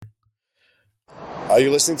Are you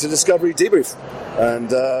listening to Discovery Debrief?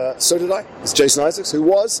 And so did I. It's Jason Isaacs, who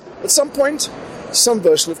was, at some point, some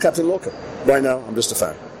version of Captain Lorca. Right now, I'm just a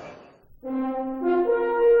fan.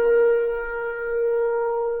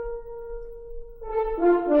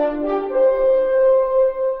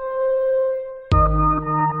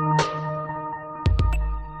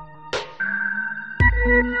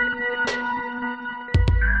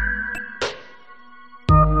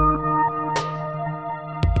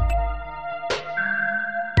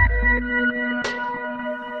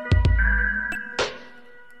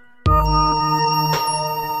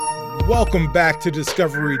 Welcome back to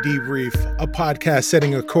Discovery Debrief, a podcast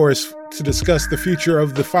setting a course to discuss the future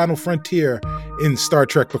of the final frontier in Star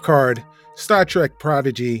Trek Picard, Star Trek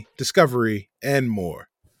Prodigy, Discovery, and more.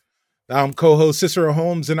 I'm co-host Cicero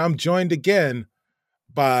Holmes, and I'm joined again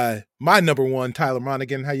by my number one, Tyler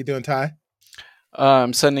Monaghan. How you doing, Ty?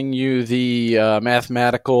 I'm sending you the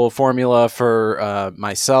mathematical formula for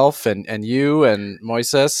myself and you and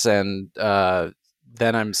Moises, and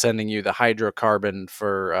then I'm sending you the hydrocarbon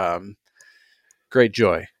for great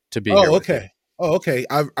joy to be here. Okay. Oh, okay.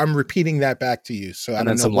 I'm repeating that back to you, so I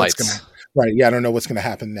don't know what's going to. Right. Yeah, I don't know what's going to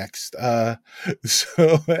happen next. Ideal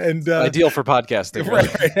for podcasting. Right.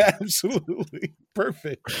 Absolutely.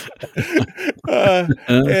 Perfect.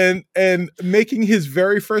 And making his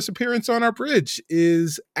very first appearance on our bridge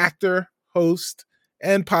is actor, host,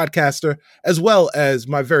 and podcaster, as well as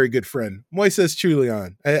my very good friend, Moises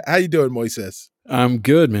Chulian. How you doing, Moises? I'm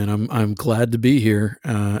good, man. I'm glad to be here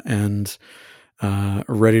and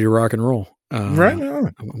ready to rock and roll. Right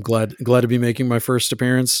on. I'm glad to be making my first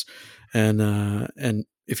appearance. And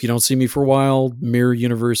if you don't see me for a while, Mirror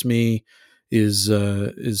Universe me is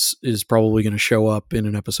probably going to show up in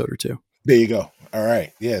an episode or two. There you go. All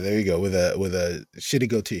right. Yeah, there you go with a shitty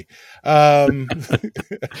goatee.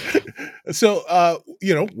 So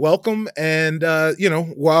welcome, and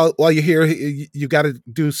while you're here, you got to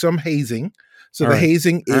do some hazing. So the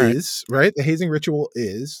hazing is right. The hazing ritual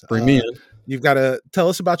is bring me in. You've got to tell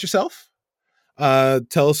us about yourself.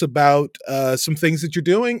 Tell us about some things that you're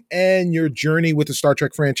doing and your journey with the Star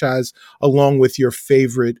Trek franchise, along with your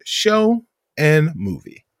favorite show and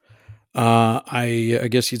movie. I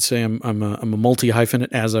guess you'd say I'm a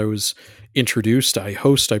multi-hyphenate, as I was introduced. I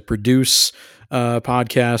host, I produce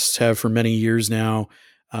podcasts, have for many years now.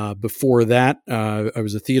 Before that, I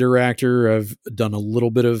was a theater actor. I've done a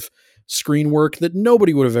little bit of screen work that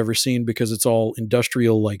nobody would have ever seen because it's all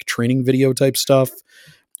industrial, like training video type stuff.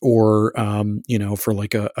 Or, for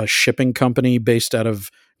like a shipping company based out of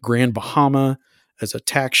Grand Bahama as a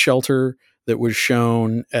tax shelter that was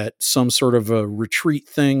shown at some sort of a retreat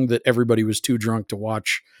thing that everybody was too drunk to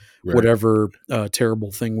watch whatever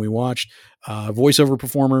terrible thing we watched. Voiceover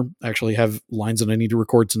performer. Actually have lines that I need to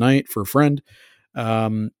record tonight for a friend.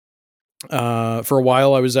 For a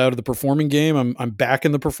while I was out of the performing game. I'm back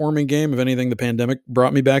in the performing game. If anything, the pandemic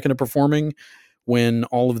brought me back into performing, when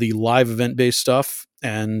all of the live event-based stuff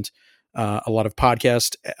and a lot of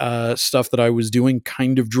podcast stuff that I was doing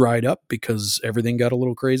kind of dried up because everything got a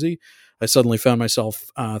little crazy. I suddenly found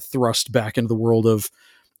myself thrust back into the world of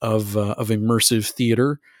immersive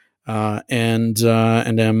theater, and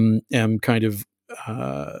am kind of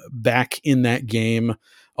back in that game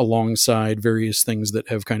alongside various things that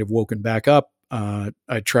have kind of woken back up. I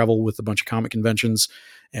travel with a bunch of comic conventions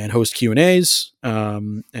and host Q&As.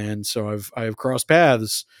 And so I've crossed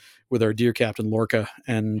paths with our dear Captain Lorca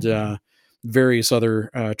and various other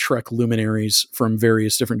Trek luminaries from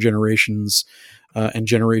various different generations and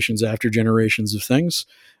generations after generations of things.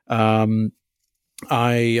 I'm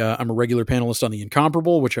a regular panelist on The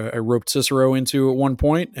Incomparable, which I roped Cicero into at one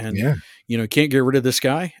point, and can't get rid of this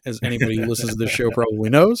guy, as anybody who listens to this show probably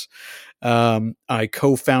knows. I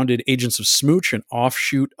co-founded Agents of Smooch, an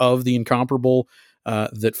offshoot of The Incomparable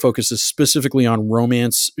that focuses specifically on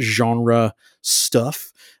romance genre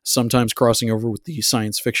stuff, sometimes crossing over with the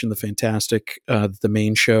science fiction, the fantastic, the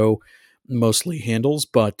main show mostly handles,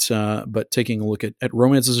 but taking a look at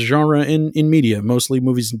romance as a genre in media, mostly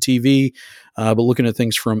movies and TV, but looking at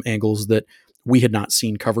things from angles that we had not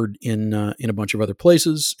seen covered in a bunch of other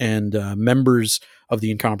places. And members of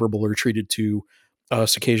The Incomparable are treated to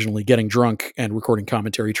us occasionally getting drunk and recording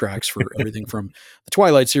commentary tracks for everything from the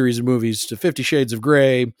Twilight series of movies to 50 Shades of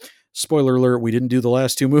Grey. Spoiler alert, we didn't do the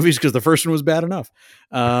last two movies because the first one was bad enough.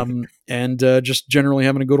 And just generally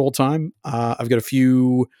having a good old time. I've got a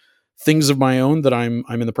few things of my own that I'm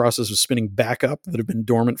in the process of spinning back up that have been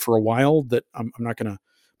dormant for a while that I'm not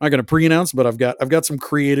gonna pre-announce, but I've got some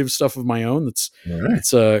creative stuff of my own that's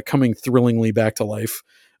coming thrillingly back to life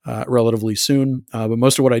relatively soon. But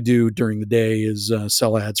most of what I do during the day is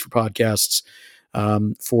sell ads for podcasts,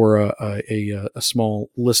 for a small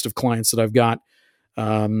list of clients that I've got.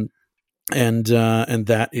 And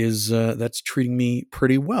that is that's treating me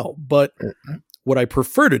pretty well. But what I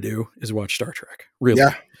prefer to do is watch Star Trek, really,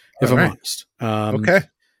 if I'm honest. Okay.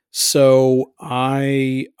 So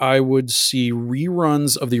I would see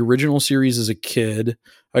reruns of the original series as a kid.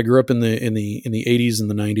 I grew up in the 80s and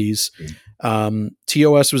the 90s.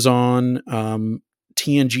 TOS was on.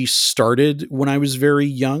 TNG started when I was very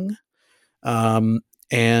young. And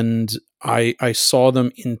I saw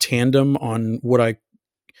them in tandem on what I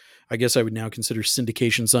guess I would now consider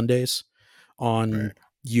syndication Sundays on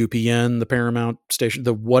UPN, the Paramount station,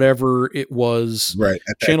 the whatever it was,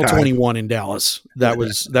 Channel 21 in Dallas. That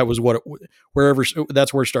was what it, wherever,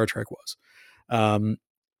 that's where Star Trek was.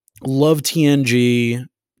 Love TNG.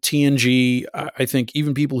 TNG, I think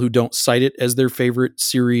even people who don't cite it as their favorite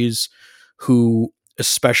series, who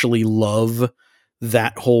especially love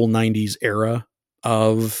that whole 90s era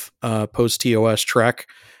of post TOS Trek,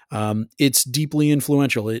 it's deeply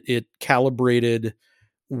influential. It calibrated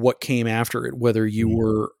what came after it, whether you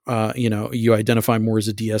were, you identify more as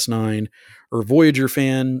a DS9 or Voyager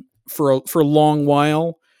fan. For a long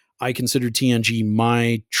while, I considered TNG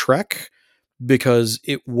my Trek, because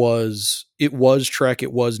it was Trek.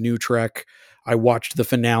 It was new Trek. I watched the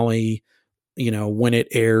finale, when it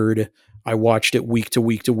aired. I watched it week to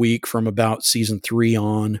week to week from about season 3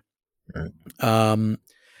 on.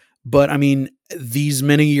 But I mean, these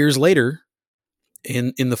many years later,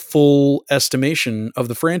 in the full estimation of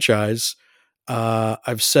the franchise,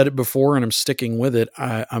 I've said it before and I'm sticking with it.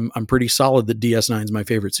 I'm pretty solid that DS9 is my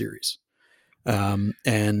favorite series.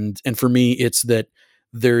 And for me, it's that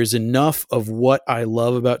there is enough of what I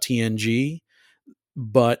love about TNG,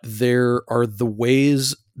 but there are the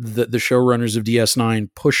ways that the showrunners of DS9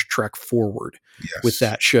 push Trek forward with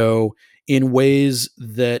that show in ways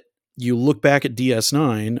that you look back at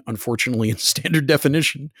DS9, unfortunately in standard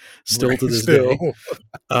definition, still to this day.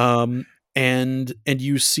 And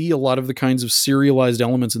you see a lot of the kinds of serialized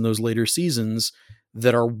elements in those later seasons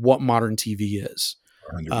that are what modern TV is.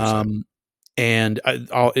 100%. And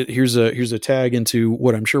here's a tag into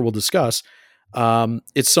what I'm sure we'll discuss.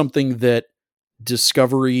 It's something that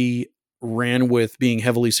Discovery ran with, being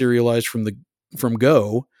heavily serialized from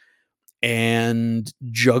go, and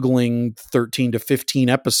juggling 13 to 15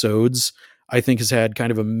 episodes, I think has had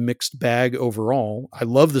kind of a mixed bag overall. I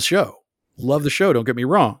love the show. Don't get me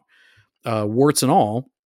wrong, warts and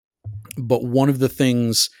all. But one of the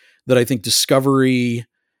things that I think Discovery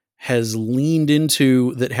has leaned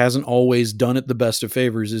into that hasn't always done it the best of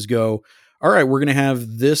favors is go, all right, we're going to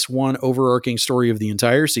have this one overarching story of the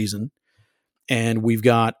entire season. And we've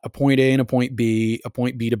got a point A and a point B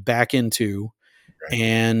to back into.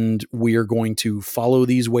 And we are going to follow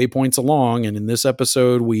these waypoints along. And in this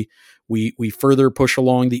episode, we further push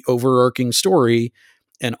along the overarching story.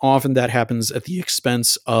 And often that happens at the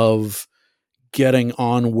expense of getting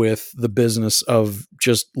on with the business of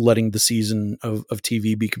just letting the season of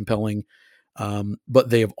TV be compelling. But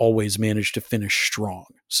they have always managed to finish strong.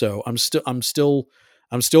 So I'm still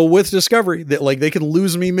with Discovery, that like they can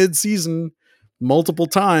lose me mid-season multiple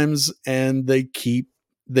times and they keep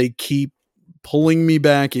pulling me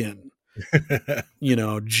back in,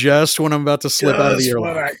 just when I'm about to slip out of the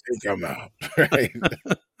airlock. I think I'm out, right?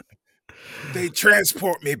 They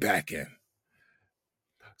transport me back in.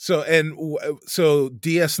 So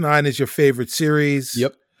DS9 is your favorite series?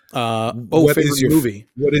 Yep. Favorite movie.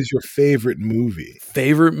 What is your favorite movie?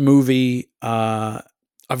 Favorite movie.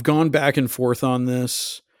 I've gone back and forth on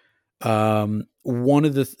this. So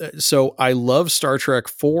I love Star Trek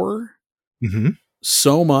 4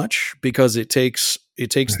 so much because it takes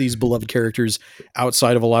these beloved characters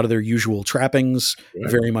outside of a lot of their usual trappings,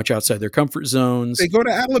 very much outside their comfort zones. They go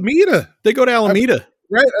to Alameda.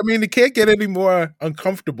 Right. I mean, it can't get any more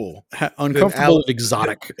uncomfortable.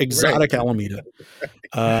 Exotic Alameda.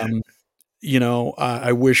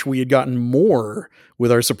 I wish we had gotten more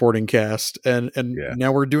with our supporting cast, and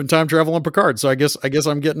now we're doing time travel on Picard. So I guess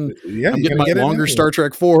I'm getting my longer Star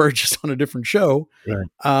Trek 4 just on a different show. Right.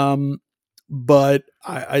 But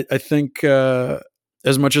I think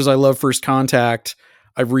as much as I love First Contact,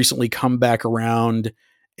 I've recently come back around,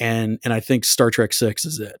 and I think Star Trek 6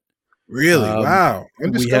 is it. Really? Wow.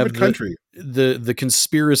 Undiscovered country. The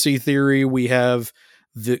conspiracy theory. We have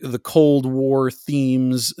the Cold War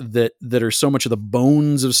themes that are so much of the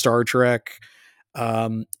bones of Star Trek.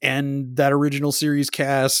 And that original series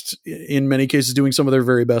cast, in many cases, doing some of their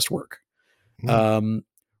very best work.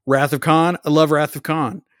 Wrath of Khan. I love Wrath of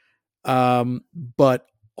Khan. But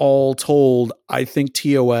all told, I think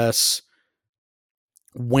TOS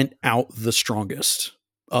went out the strongest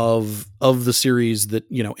of the series that,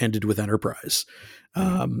 you know, ended with Enterprise.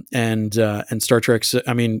 And Star Trek,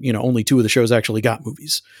 I mean, you know, only 2 of the shows actually got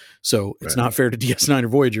movies, so it's not fair to DS9 or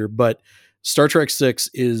Voyager, but Star Trek 6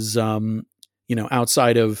 is, you know,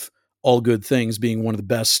 outside of All Good Things being one of the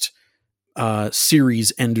best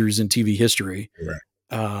series enders in TV history.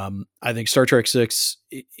 I think Star Trek 6,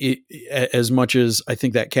 as much as I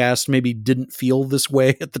think that cast maybe didn't feel this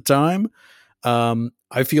way at the time,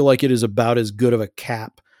 I feel like it is about as good of a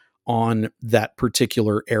cap on that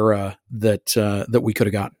particular era that we could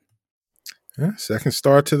have gotten. Yeah, second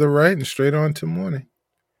star to the right and straight on to morning.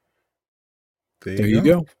 There you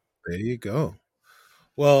go. There you go.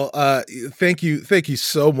 Well, thank you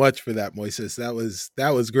so much for that, Moises.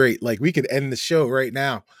 That was great. Like, we could end the show right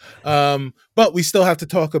now, but we still have to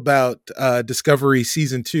talk about Discovery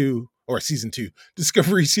season 2.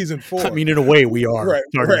 Discovery season 4. I mean, in a way, we are right.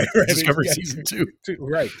 Discovery season 2.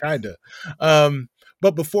 Right, kind of.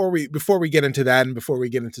 But before we get into that, and before we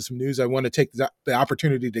get into some news, I want to take the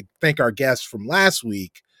opportunity to thank our guest from last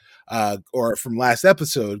week, or from last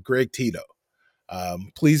episode, Greg Tito.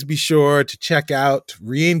 Please be sure to check out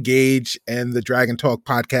Reengage and the Dragon Talk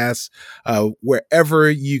podcast wherever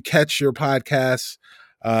you catch your podcasts.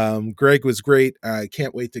 Greg was great. I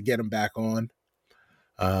can't wait to get him back on.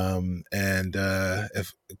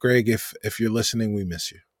 If Greg, if you're listening, we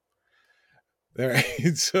miss you. All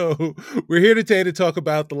right. So we're here today to talk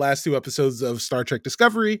about the last 2 episodes of Star Trek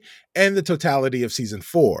Discovery and the totality of season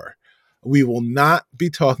 4. We will not be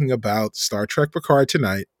talking about Star Trek Picard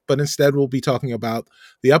tonight, but instead we'll be talking about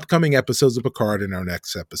the upcoming episodes of Picard in our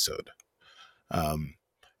next episode.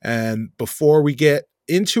 And before we get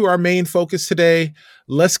into our main focus today,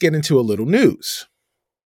 let's get into a little news.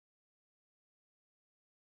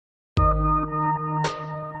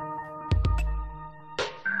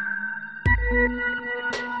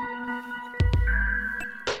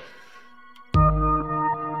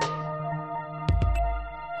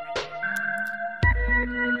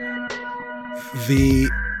 The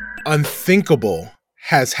unthinkable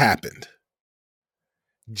has happened.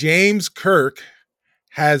 James Kirk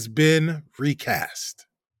has been recast.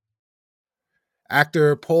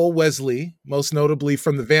 Actor Paul Wesley, most notably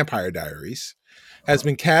from The Vampire Diaries, has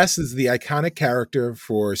been cast as the iconic character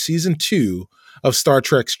for season 2 of Star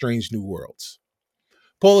Trek Strange New Worlds.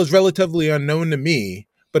 Paul is relatively unknown to me,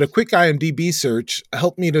 but a quick IMDb search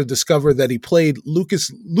helped me to discover that he played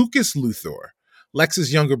Lucas Luthor,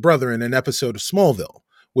 Lex's younger brother, in an episode of Smallville,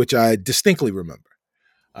 which I distinctly remember.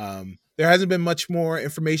 There hasn't been much more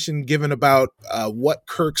information given about what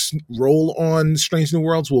Kirk's role on Strange New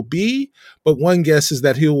Worlds will be, but one guess is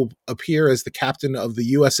that he'll appear as the captain of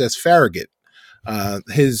the USS Farragut,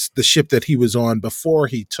 the ship that he was on before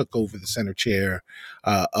he took over the center chair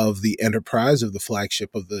of the Enterprise, of the flagship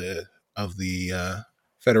of the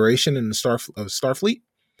Federation and the Starfleet.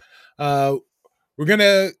 We're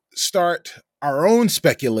gonna start our own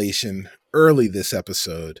speculation early this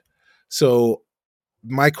episode. So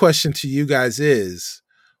my question to you guys is,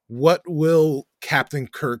 what will Captain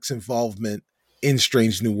Kirk's involvement in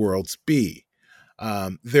Strange New Worlds be?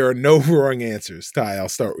 There are no wrong answers. Ty, I'll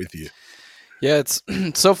start with you. Yeah, it's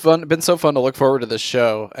been so fun to look forward to this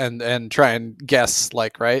show and try and guess,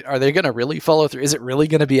 like, right, are they going to really follow through? Is it really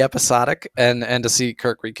going to be episodic? And to see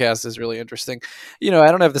Kirk recast is really interesting. You know,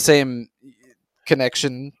 I don't have the same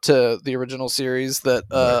connection to the original series that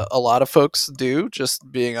a lot of folks do,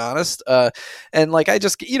 just being honest. And like, I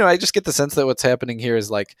just get the sense that what's happening here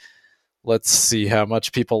is like, let's see how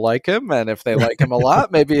much people like him, and if they like him a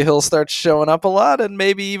lot, maybe he'll start showing up a lot, and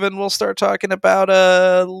maybe even we'll start talking about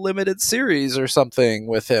a limited series or something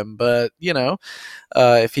with him. But you know,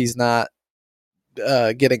 if he's not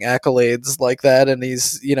getting accolades like that, and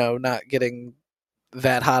he's, you know, not getting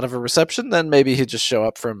that hot of a reception, then maybe he'd just show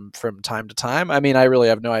up from time to time. I mean, I really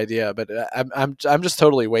have no idea, but I'm just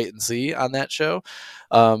totally wait and see on that show.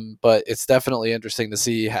 But it's definitely interesting to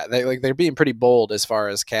see how they're being pretty bold as far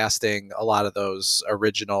as casting a lot of those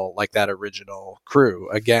original crew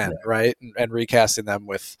again, right? And recasting them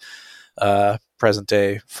with present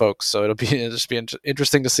day folks. So it'll just be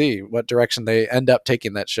interesting to see what direction they end up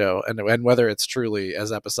taking that show, and whether it's truly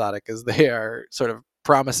as episodic as they are sort of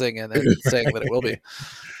promising and saying that it will be.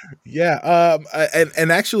 Yeah.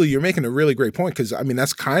 And actually you're making a really great point, because I mean,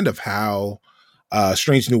 that's kind of how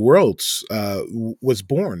Strange New Worlds was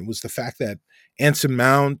born, was the fact that Anson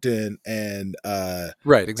Mount and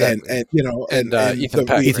right, exactly, and you know, and Ethan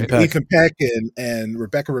Peck and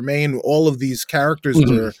Rebecca Romaine, all of these characters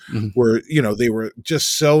were, you know, they were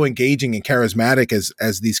just so engaging and charismatic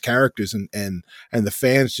as these characters, and the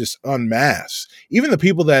fans just en masse. Even the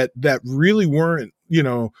people that really weren't, you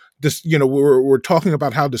know, this, we're talking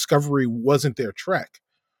about how Discovery wasn't their Trek.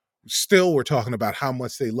 Still, we're talking about how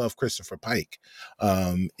much they love Christopher Pike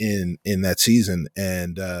in that season,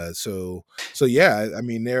 and so yeah, I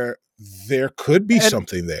mean there could be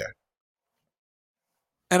something there.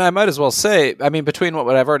 And I might as well say, I mean, between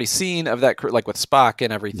what I've already seen of that, like with Spock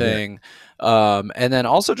and everything, and then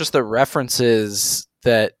also just the references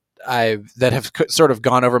that have sort of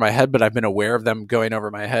gone over my head, but I've been aware of them going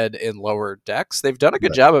over my head in Lower Decks. They've done a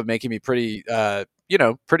good job of making me pretty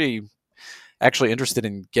actually interested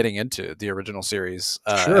in getting into the original series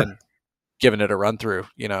and giving it a run through,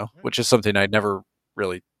 which is something I'd never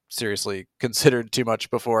really seriously considered too much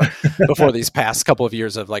before these past couple of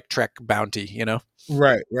years of like Trek bounty,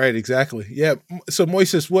 Right, exactly. Yeah. So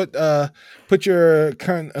Moises, what put your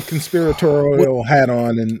kind of conspiratorial hat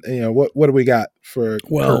on, and what do we got for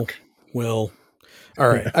Kirk? Well, all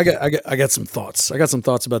right. I got some thoughts. I got some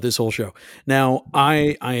thoughts about this whole show. Now,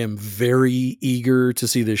 I am very eager to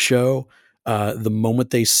see this show. The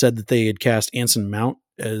moment they said that they had cast Anson Mount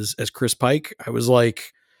as Chris Pike, I was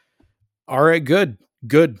like, all right, good.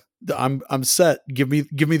 I'm set. Give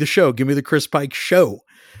me the show. Give me the Chris Pike show.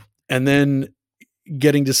 And then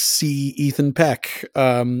getting to see Ethan Peck,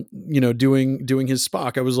 doing his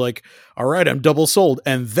Spock, I was like, all right, I'm double sold.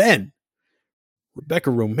 And then Rebecca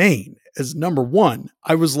Romijn as number one,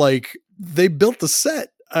 I was like, they built the set.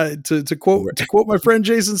 To quote my friend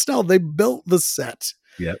Jason Snell, they built the set.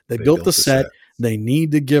 Yep, they built the set. They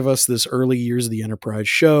need to give us this early years of the Enterprise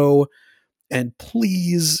show. And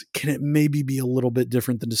please, can it maybe be a little bit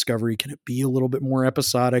different than Discovery? Can it be a little bit more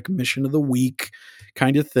episodic, mission of the week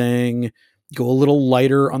kind of thing? Go a little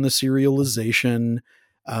lighter on the serialization.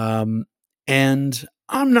 And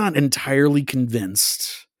I'm not entirely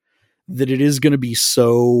convinced that it is going to be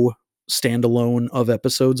so standalone of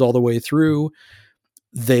episodes all the way through.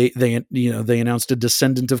 They announced a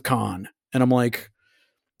Descendant of Khan, and I'm like,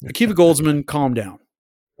 Akiva Goldsman, calm down.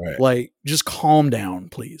 Right. Like, just calm down,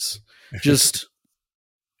 please. Just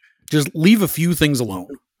leave a few things alone.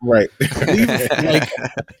 Right. Just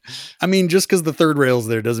because the third rail's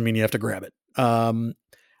there doesn't mean you have to grab it.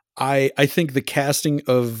 I think the casting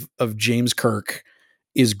of James Kirk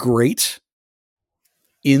is great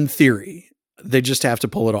in theory. They just have to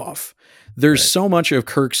pull it off. There's so much of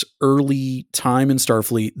Kirk's early time in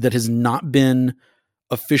Starfleet that has not been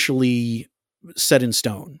officially set in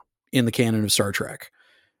stone in the canon of Star Trek.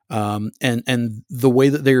 And the way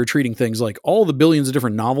that they are treating things, like all the billions of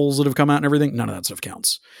different novels that have come out and everything, none of that stuff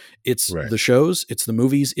counts. It's the shows, it's the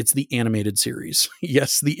movies, it's the animated series.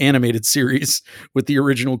 Yes, the animated series with the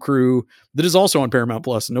original crew that is also on Paramount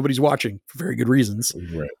Plus and nobody's watching for very good reasons.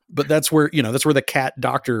 Right. But that's where the cat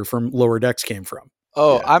doctor from Lower Decks came from.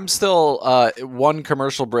 Oh, yeah. I'm still one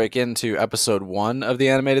commercial break into episode 1 of the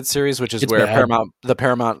animated series, which is where the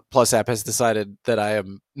Paramount Plus app has decided that I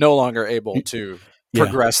am no longer able to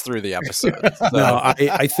progress through the episode. So. No,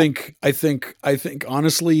 I think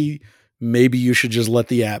honestly, maybe you should just let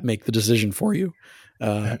the app make the decision for you,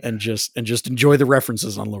 and just enjoy the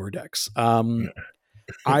references on Lower Decks. I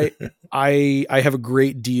have a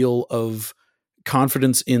great deal of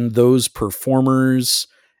confidence in those performers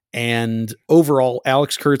and overall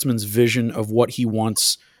Alex Kurtzman's vision of what he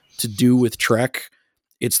wants to do with Trek.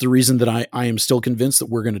 It's the reason that I am still convinced that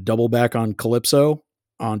we're going to double back on Calypso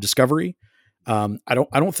on Discovery. I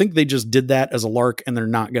don't think they just did that as a lark and they're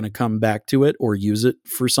not going to come back to it or use it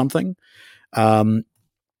for something. The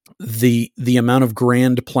amount of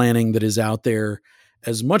grand planning that is out there,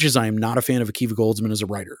 as much as I am not a fan of Akiva Goldsman as a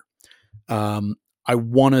writer, I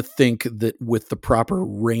want to think that with the proper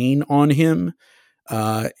rein on him,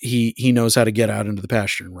 he knows how to get out into the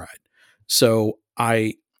pasture and ride. So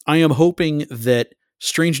I am hoping that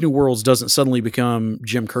Strange New Worlds doesn't suddenly become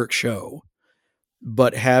Jim Kirk's show,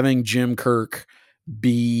 but having Jim Kirk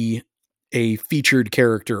be a featured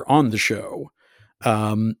character on the show,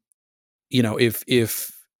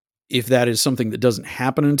 if that is something that doesn't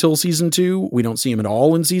happen until season 2, we don't see him at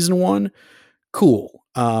all in season 1. Cool.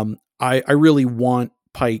 I really want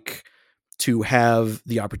Pike to have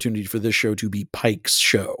the opportunity for this show to be Pike's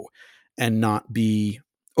show and not be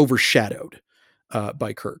overshadowed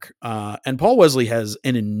by Kirk. And Paul Wesley has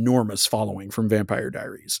an enormous following from Vampire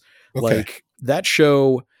Diaries. Okay. Like that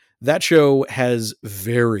show has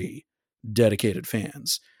very dedicated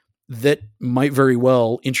fans that might very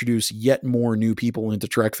well introduce yet more new people into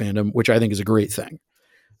Trek fandom, which I think is a great thing.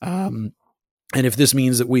 And if this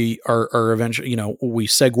means that we are eventually, we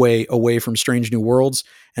segue away from Strange New Worlds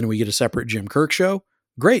and we get a separate Jim Kirk show,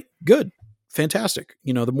 great, good, fantastic.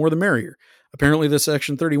 The more the merrier. apparently the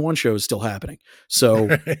Section 31 show is still happening.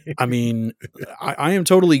 So, I mean, I am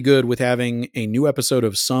totally good with having a new episode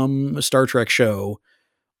of some Star Trek show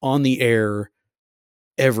on the air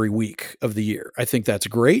every week of the year. I think that's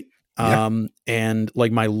great. Yeah. And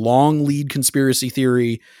like my long lead conspiracy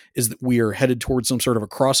theory is that we are headed towards some sort of a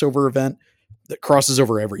crossover event that crosses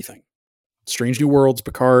over everything. Strange New Worlds,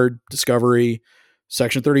 Picard, Discovery,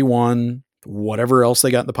 Section 31, whatever else they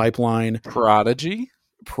got in the pipeline. Prodigy,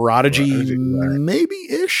 right.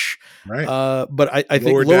 Maybe-ish. Right. But I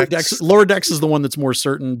think Lower Decks is the one that's more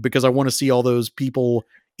certain because I want to see all those people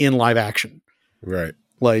in live action. Right.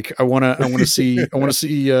 Like I want to see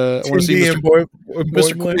Mr.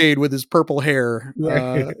 Quaid with his purple hair,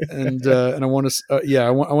 and I want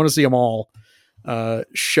to see them all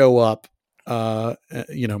show up.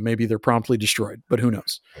 Maybe they're promptly destroyed, but who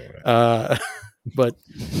knows? But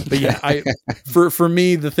yeah, for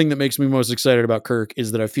me, the thing that makes me most excited about Kirk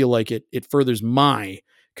is that I feel like it furthers my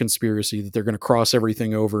conspiracy that they're going to cross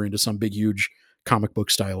everything over into some big, huge comic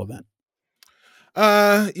book style event.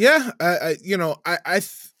 I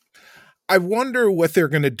wonder what they're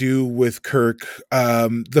going to do with Kirk.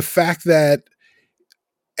 The fact that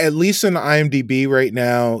at least in IMDb right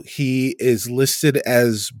now, he is listed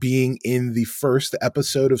as being in the first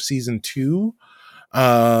episode of season 2.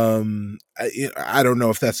 I don't know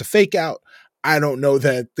if that's a fake out. I don't know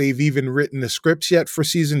that they've even written the scripts yet for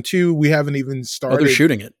season 2. We haven't even started. Oh, they're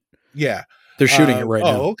shooting it. Yeah. They're shooting it right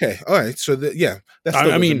now. Oh, okay. All right. So that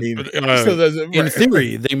still in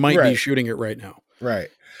theory, they might be shooting it right now. Right.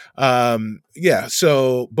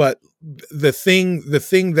 So, but the thing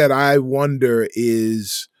that I wonder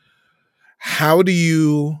is how do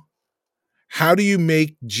you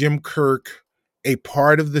make Jim Kirk a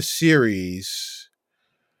part of the series,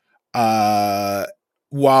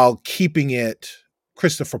 while keeping it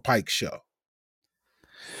Christopher Pike's show?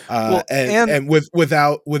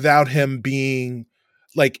 Without him being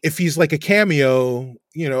like, if he's like a cameo,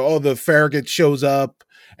 the Farragut shows up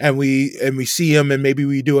and we see him and maybe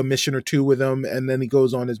we do a mission or two with him and then he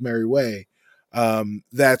goes on his merry way.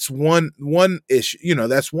 That's one issue,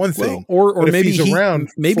 that's one thing. Or maybe he's around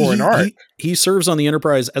for an arc. He serves on the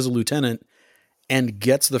Enterprise as a lieutenant and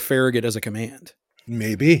gets the Farragut as a command.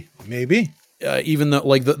 Maybe. Even though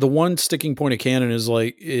like the one sticking point of canon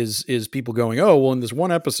is people going, oh, well, in this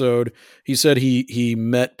one episode, he said he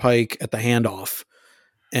met Pike at the handoff.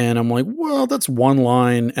 And I'm like, well, that's one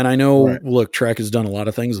line. And I know, right. Look, Trek has done a lot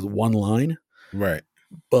of things with one line. Right.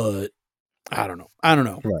 But I don't know.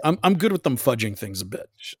 Right. I'm good with them fudging things a bit.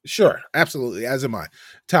 Sure. Absolutely. As am I.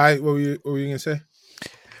 Ty, what were you going to say?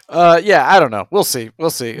 I don't know. We'll see.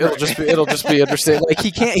 It'll just be interesting. Like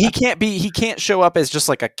he can't show up as just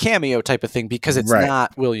like a cameo type of thing because it's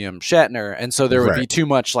not William Shatner, and so there would be too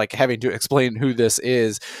much like having to explain who this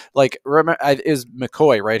is. Like, remember, is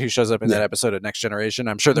McCoy, right, who shows up in that episode of Next Generation?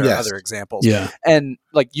 I'm sure there are other examples. Yeah, and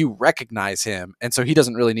like you recognize him, and so he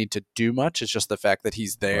doesn't really need to do much. It's just the fact that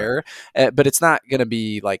he's there, but it's not going to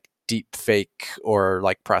be like deep fake or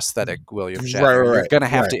like prosthetic William Shatner. You're going to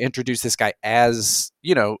have to introduce this guy as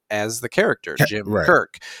the character Jim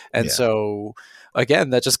Kirk. And so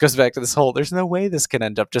again, that just goes back to this whole, there's no way this can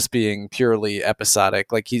end up just being purely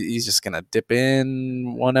episodic. Like he's just going to dip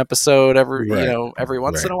in one episode every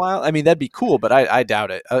once in a while. I mean, that'd be cool, but I doubt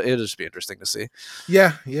it. It'll just be interesting to see.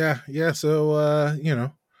 Yeah. So,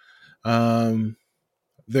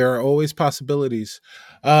 there are always possibilities.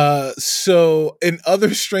 So in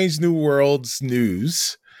other Strange New Worlds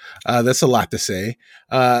news, that's a lot to say.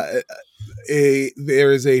 There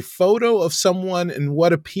is a photo of someone in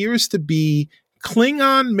what appears to be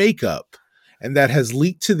Klingon makeup, and that has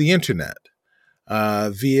leaked to the internet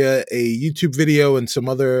via a YouTube video and some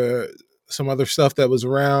other stuff that was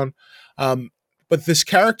around. But this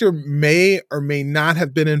character may or may not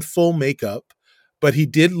have been in full makeup, but he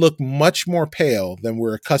did look much more pale than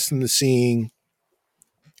we're accustomed to seeing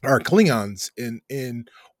our Klingons in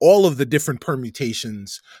all of the different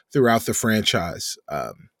permutations throughout the franchise.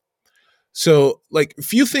 So like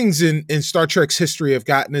few things in Star Trek's history have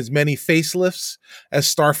gotten as many facelifts as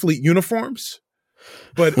Starfleet uniforms.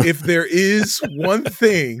 But if there is one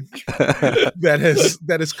thing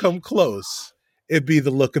that has come close, it'd be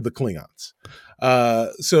the look of the Klingons.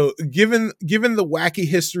 So given the wacky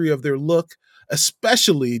history of their look,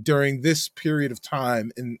 especially during this period of time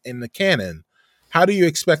in the canon, how do you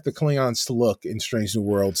expect the Klingons to look in Strange New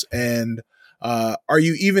Worlds? And are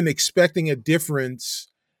you even expecting a difference?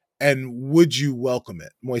 And would you welcome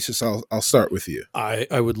it? Moises, I'll start with you.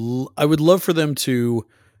 I would love for them to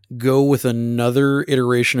go with another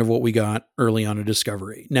iteration of what we got early on in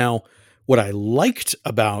Discovery. Now, what I liked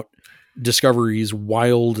about Discovery's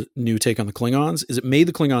wild new take on the Klingons is it made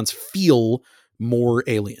the Klingons feel more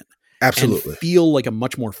alien. Absolutely. And feel like a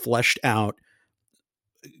much more fleshed out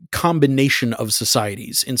combination of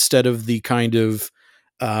societies instead of the kind of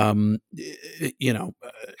half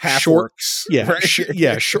short orcs.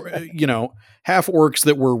 Right? Half orcs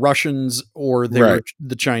that were Russians, or they were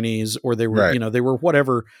the Chinese, or they were they were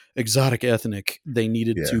whatever exotic ethnic they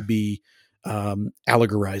needed to be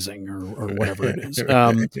allegorizing or whatever it is.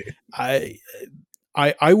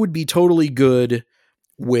 I would be totally good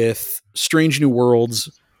with Strange New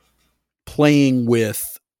Worlds playing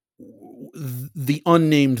with the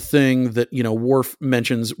unnamed thing that Worf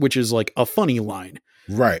mentions, which is like a funny line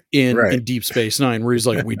in Deep Space Nine, where he's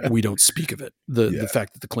like, we don't speak of it, the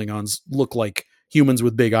fact that the Klingons look like humans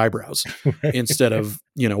with big eyebrows instead of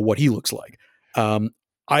what he looks like.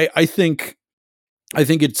 I think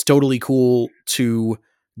it's totally cool to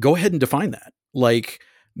go ahead and define that, like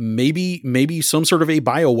maybe some sort of a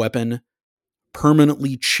bioweapon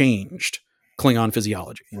permanently changed Klingon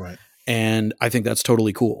physiology, right? And I think that's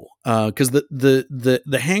totally cool. Because the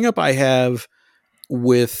hang up I have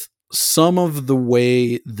with some of the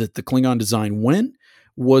way that the Klingon design went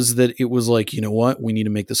was that it was like, you know what, we need to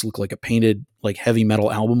make this look like a painted, like, heavy metal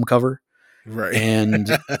album cover. Right. And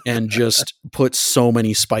just put so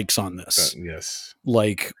many spikes on this. Yes.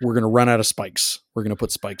 Like, we're going to run out of spikes. We're going to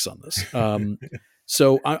put spikes on this.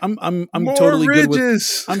 So I'm More totally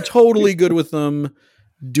ridges. I'm totally good with them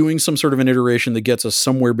doing some sort of an iteration that gets us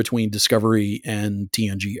somewhere between Discovery and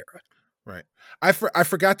TNG era. Right. I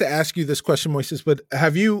forgot to ask you this question, Moises, but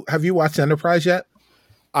have you watched Enterprise yet?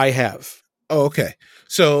 I have. Oh, okay.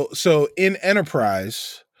 So in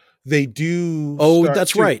Enterprise, they do. Oh,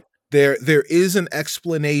 that's right. There is an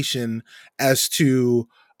explanation as to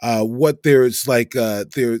what there's like a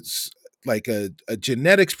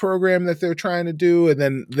genetics program that they're trying to do, and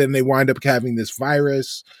then they wind up having this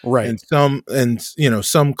virus, right? And some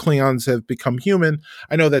Klingons have become human.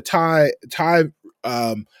 I know that Ty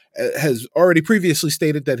has already previously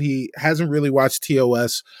stated that he hasn't really watched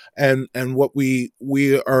TOS, and what we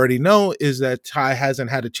already know is that Ty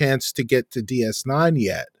hasn't had a chance to get to DS9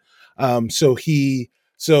 yet. So he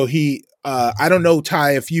I don't know,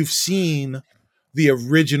 Ty, if you've seen the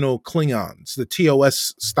original Klingons, the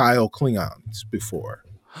TOS style Klingons before.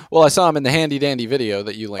 Well, I saw him in the handy dandy video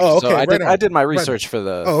that you linked. Oh, okay, so I did my research for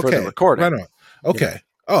the recording. Right on. Okay.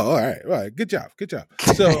 Oh, all right. Good job.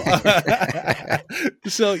 So,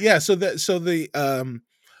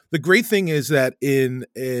 the great thing is that in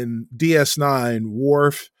DS9,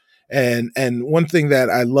 Worf, and one thing that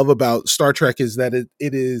I love about Star Trek is that it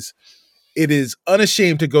is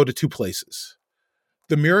unashamed to go to two places: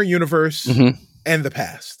 the mirror universe and the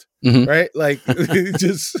past. Right? Like,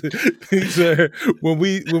 just when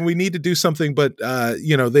we need to do something, but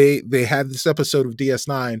they had this episode of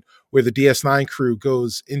DS9 where the DS9 crew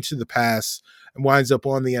goes into the past and winds up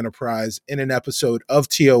on the Enterprise in an episode of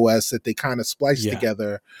TOS that they kind of spliced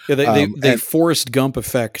together. Yeah, they Forrest Gump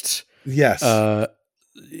effect. Yes.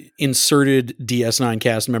 Inserted DS9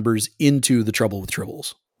 cast members into the Trouble with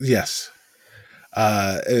Tribbles. Yes.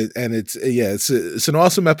 And it's an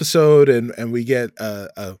awesome episode, and we get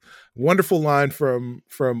a wonderful line from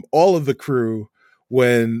all of the crew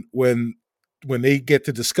when they get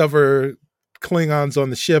to discover Klingons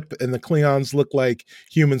on the ship, and the Klingons look like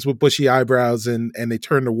humans with bushy eyebrows, and they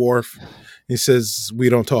turn to Worf. He says, "We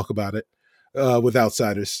don't talk about it with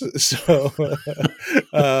outsiders." So,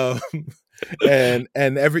 and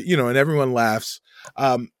everyone laughs.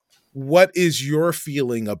 What is your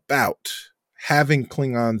feeling about having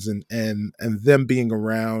Klingons and them being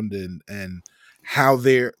around and how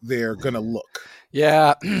they're going to look?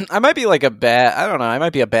 Yeah, I might be like I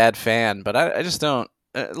might be a bad fan, but I just don't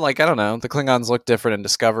I don't know. The Klingons look different in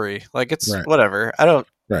Discovery. Like, it's whatever.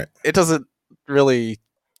 It doesn't really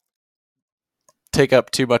take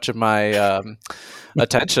up too much of my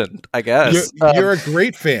attention, I guess. You're a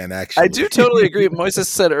great fan, actually. I do totally agree. Moises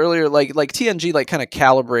said earlier, like TNG, like, kind of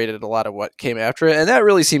calibrated a lot of what came after it, and that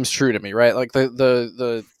really seems true to me, right? Like,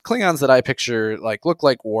 the Klingons that I picture, like, look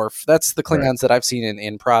like Worf. That's the Klingons that I've seen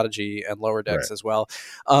in Prodigy and Lower Decks as well.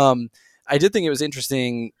 I did think it was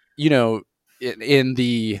interesting, in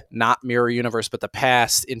the not mirror universe, but the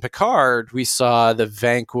past, in Picard, we saw the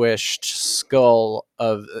vanquished skull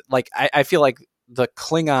of, like, I feel like the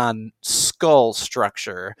Klingon skull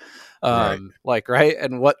structure, and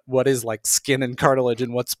what is like skin and cartilage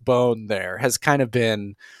and what's bone there has kind of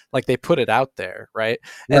been like, they put it out there, right?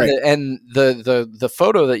 And the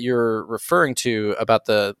photo that you're referring to about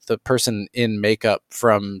the person in makeup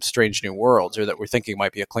from Strange New Worlds, or that we're thinking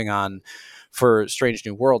might be a Klingon for Strange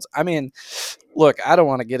New Worlds. I mean, look, I don't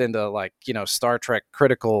want to get into like, Star Trek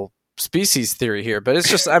critical species theory here, but it's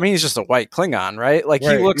just, I mean, he's just a white Klingon, right? Like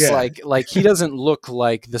he looks like he doesn't look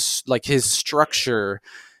like this, like his structure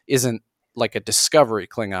isn't like a Discovery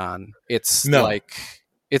Klingon. It's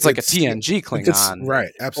it's like a TNG Klingon, right?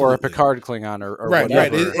 Absolutely, or a Picard Klingon, or right,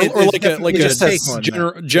 whatever. Right. Or like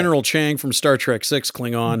a General Chang from Star Trek 6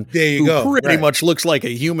 Klingon. There you go. Pretty much looks like a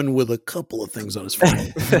human with a couple of things on his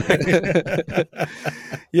face.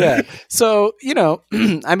 Yeah. So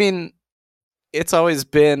I mean, it's always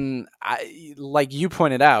been, like you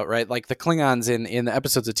pointed out, right? Like the Klingons in the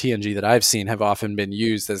episodes of TNG that I've seen have often been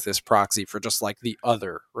used as this proxy for just like the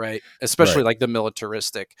other, right? Especially like the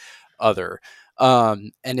militaristic other.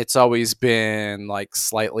 And it's always been like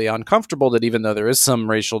slightly uncomfortable that even though there is some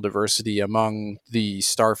racial diversity among the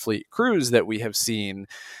Starfleet crews that we have seen,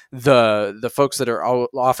 the folks that are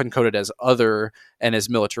often coded as other and as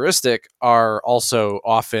militaristic are also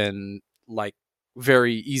often like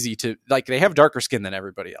very easy to, like, they have darker skin than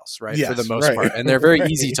everybody else, right? Yes, for the most part. And they're very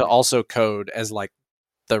easy to also code as like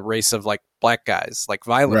the race of like black guys, like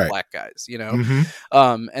violent black guys,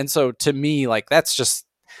 Mm-hmm. And so to me, like, that's just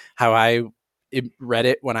how I read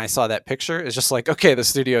it when I saw that picture. Is just like, okay, the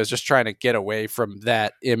studio is just trying to get away from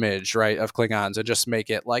that image, right, of Klingons and just make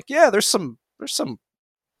it like, yeah, there's some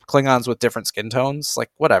Klingons with different skin tones, like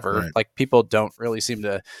whatever. Like people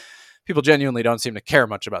genuinely don't seem to care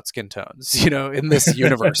much about skin tones, in this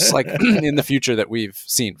universe, like in the future that we've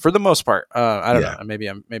seen for the most part. I don't know.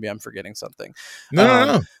 Maybe I'm forgetting something.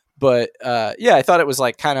 No. But I thought it was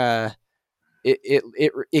like kind of,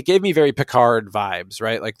 it gave me very Picard vibes,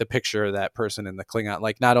 right? Like the picture of that person in the Klingon,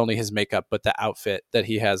 like not only his makeup, but the outfit that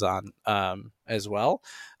he has on as well.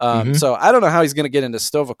 So I don't know how he's going to get into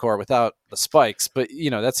Stovacor without the spikes, but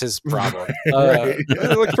that's his problem.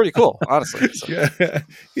 It looked pretty cool, honestly. So. Yeah,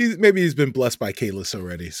 he's been blessed by Kahless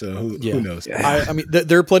already, so who knows? Yeah. I mean,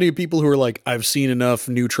 there are plenty of people who are like, I've seen enough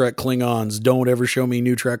New Trek Klingons. Don't ever show me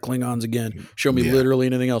New Trek Klingons again. Show me literally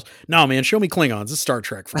anything else. No, man, show me Klingons. It's Star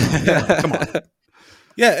Trek for me. Come on.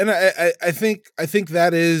 Yeah, and I think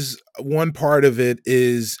that is one part of it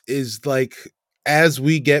is like, as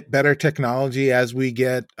we get better technology, as we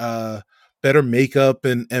get better makeup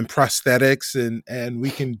and prosthetics, and we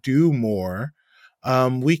can do more,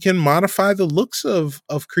 we can modify the looks of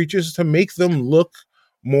creatures to make them look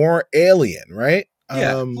more alien, right?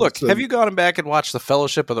 Yeah. Look, have you gone back and watched The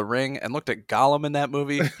Fellowship of the Ring and looked at Gollum in that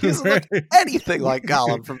movie? He doesn't look anything like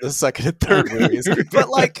Gollum from the second and third movies. But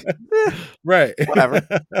like, right, whatever.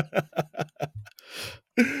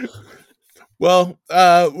 Well,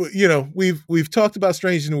 we've talked about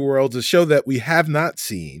Strange New Worlds, a show that we have not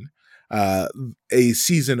seen a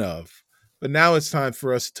season of, but now it's time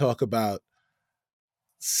for us to talk about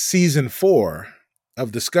season 4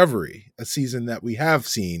 of Discovery, a season that we have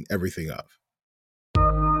seen everything of.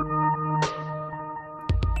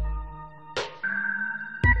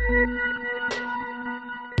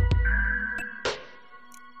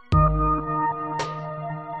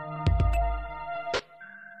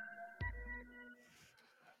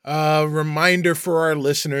 A reminder for our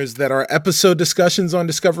listeners that our episode discussions on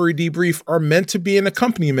Discovery Debrief are meant to be an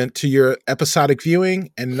accompaniment to your episodic viewing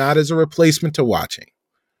and not as a replacement to watching.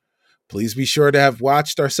 Please be sure to have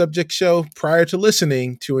watched our subject show prior to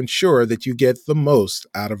listening to ensure that you get the most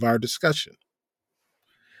out of our discussion.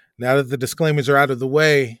 Now that the disclaimers are out of the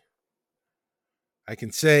way, I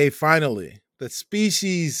can say finally that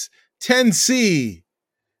species 10C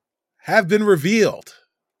have been revealed.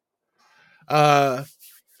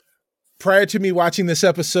 Prior to me watching this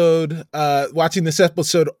episode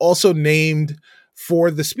also named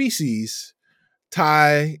for the species,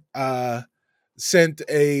 Ty sent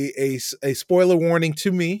a spoiler warning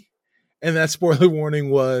to me, and that spoiler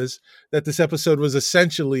warning was that this episode was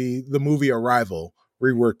essentially the movie Arrival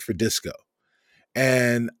reworked for disco.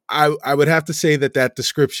 And I would have to say that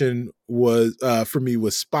description was for me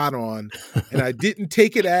was spot on, and I didn't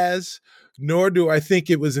take it as, nor do I think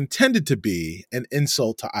it was intended to be, an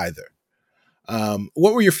insult to either.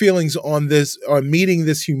 What were your feelings on meeting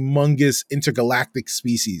this humongous intergalactic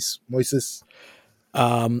species, Moises?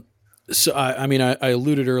 So, I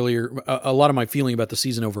alluded earlier, a lot of my feeling about the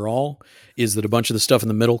season overall is that a bunch of the stuff in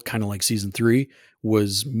the middle, kind of like season 3,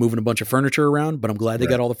 was moving a bunch of furniture around, but I'm glad they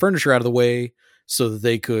got all the furniture out of the way so that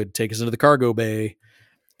they could take us into the cargo bay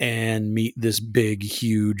and meet this big,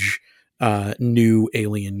 huge, new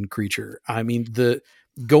alien creature. I mean,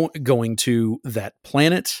 going to that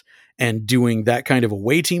planet and doing that kind of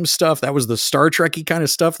away team stuff, that was the Star Trek-y kind of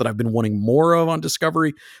stuff that I've been wanting more of on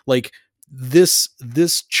Discovery. Like this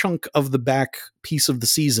chunk of the back piece of the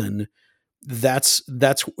season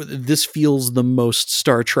this feels the most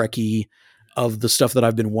Star Trek-y of the stuff that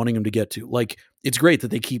I've been wanting them to get to. Like, it's great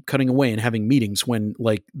that they keep cutting away and having meetings when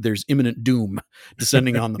like there's imminent doom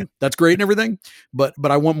descending on them. That's great and everything, but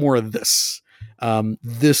I want more of this.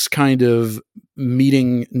 This kind of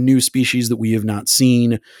meeting new species that we have not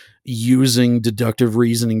seen, using deductive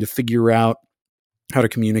reasoning to figure out how to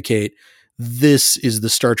communicate. This is the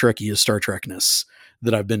Star Trek-y Star Trek-ness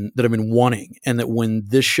that I've been wanting, and that when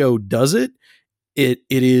this show does it, it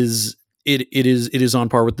is on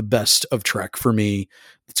par with the best of Trek for me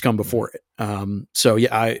that's come before it. So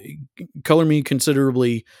yeah, I color me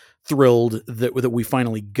considerably thrilled that we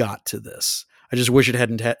finally got to this. I just wish it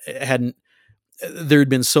hadn't there had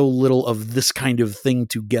been so little of this kind of thing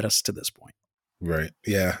to get us to this point. Right.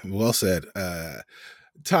 Yeah. Well said.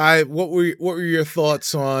 Ty, what were your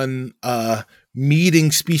thoughts on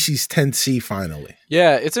meeting species 10C finally?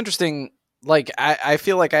 Yeah, it's interesting. Like, I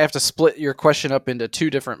feel like I have to split your question up into two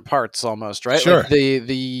different parts almost, right? Sure. Like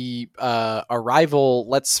the arrival,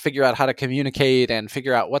 let's figure out how to communicate and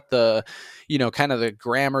figure out what the, kind of the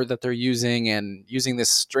grammar that they're using, and using this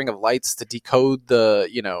string of lights to decode the,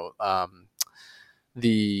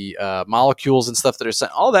 the molecules and stuff that are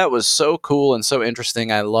sent. All that was so cool and so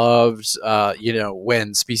interesting. I loved,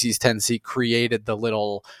 when Species 10C created the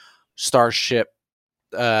little starship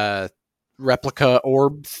replica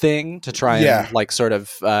orb thing to try and like sort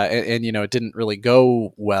of and it didn't really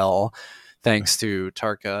go well, thanks to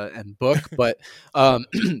Tarka and Book, but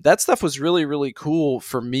that stuff was really, really cool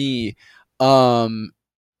for me.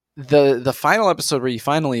 The final episode where you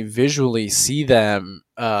finally visually see them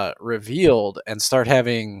revealed and start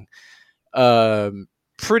having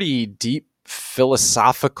pretty deep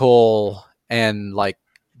philosophical and like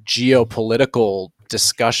geopolitical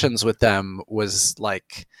discussions with them was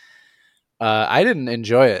like, I didn't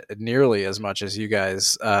enjoy it nearly as much as you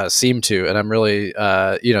guys seem to, and I'm really,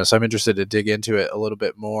 so I'm interested to dig into it a little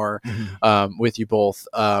bit more with you both.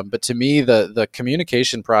 But to me, the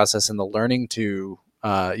communication process and the learning to,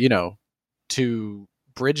 to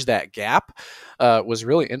bridge that gap was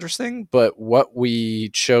really interesting. But what we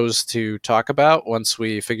chose to talk about once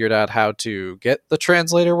we figured out how to get the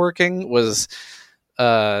translator working was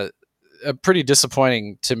pretty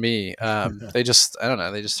disappointing to me. They just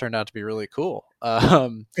turned out to be really cool,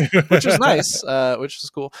 which was nice, which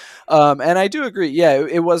was cool. And I do agree. Yeah,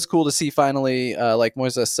 it was cool to see finally, like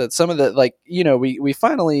Moises said, some of the, like, we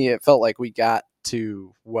finally, it felt like we got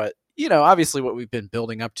to what, obviously what we've been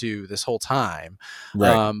building up to this whole time.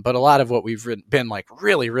 Right. But a lot of what we've been like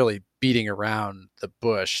really, really beating around the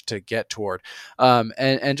bush to get toward.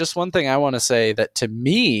 And just one thing I want to say that to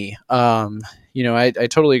me, I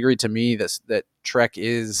totally agree. To me, that Trek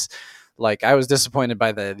is like, I was disappointed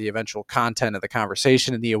by the eventual content of the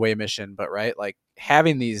conversation in the away mission, but right, like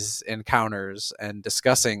having these encounters and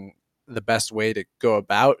discussing the best way to go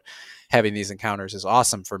about having these encounters is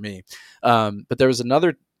awesome for me. But there was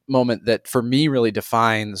another moment that for me really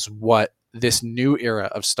defines what this new era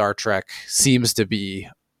of Star Trek seems to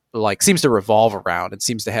revolve around and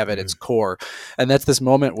seems to have at its core. And that's this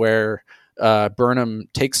moment where Burnham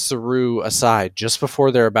takes Saru aside just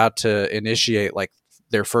before they're about to initiate like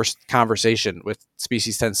their first conversation with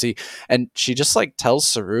Species 10C, and she just like tells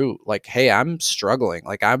Saru like, hey, I'm struggling,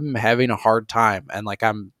 like I'm having a hard time, and like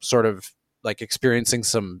I'm sort of like experiencing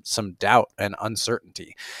some doubt and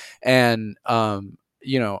uncertainty. And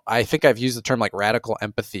I think I've used the term like radical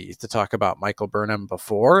empathy to talk about Michael Burnham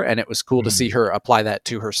before, and it was cool to see her apply that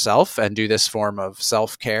to herself and do this form of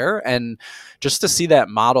self-care, and just to see that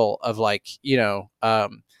model of like,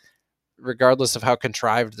 regardless of how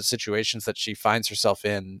contrived the situations that she finds herself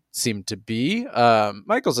in seem to be,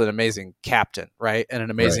 Michael's an amazing captain, right? And an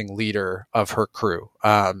amazing leader of her crew,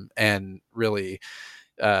 and really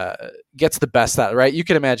gets the best out, right? You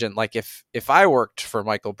can imagine like if I worked for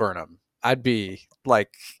Michael Burnham, I'd be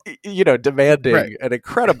like, demanding an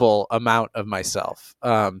incredible amount of myself.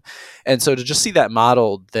 And so to just see that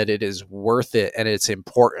modeled, that it is worth it and it's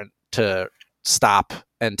important to stop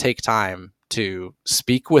and take time to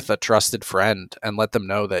speak with a trusted friend and let them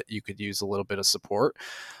know that you could use a little bit of support,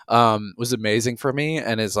 was amazing for me,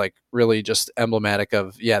 and is like really just emblematic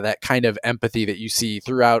of, that kind of empathy that you see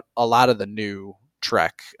throughout a lot of the new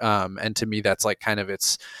Trek. And to me, that's like kind of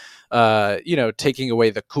its, taking away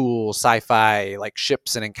the cool sci-fi like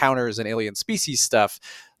ships and encounters and alien species stuff,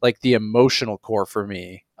 like the emotional core for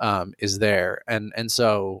me is there. And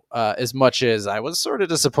so as much as I was sort of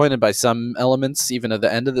disappointed by some elements, even at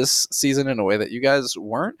the end of this season in a way that you guys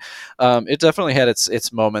weren't, it definitely had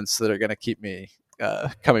its moments that are going to keep me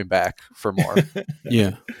coming back for more.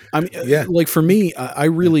 Yeah. I mean, Yeah. like for me, I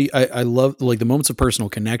really, I love like the moments of personal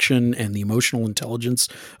connection and the emotional intelligence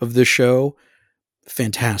of this show.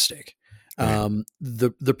 Fantastic. Right.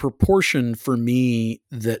 The proportion for me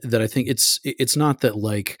that I think it's not that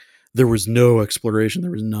like there was no exploration,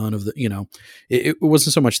 there was none of the, it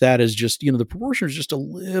wasn't so much that as just, the proportion is just a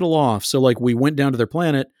little off. So like we went down to their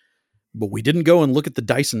planet, but we didn't go and look at the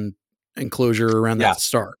Dyson enclosure around that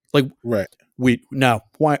star. Like Right.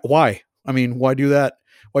 why? I mean, why do that?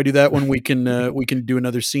 Why do that when we can do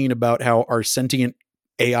another scene about how our sentient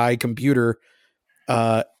AI computer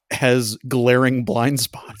has glaring blind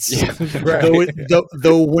spots. Yeah. Right.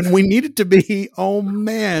 Though when we need it to be, oh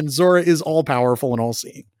man, Zora is all powerful and all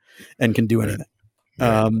seeing and can do anything.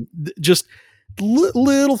 Right. Just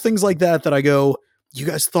little things like that I go, you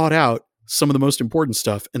guys thought out some of the most important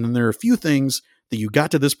stuff. And then there are a few things that you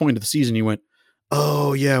got to this point of the season. You went,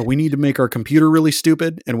 oh yeah, we need to make our computer really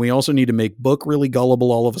stupid. And we also need to make Book really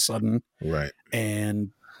gullible all of a sudden. Right.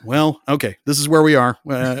 And well, okay, this is where we are.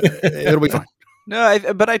 It'll be fine. No,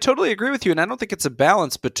 but I totally agree with you, and I don't think it's a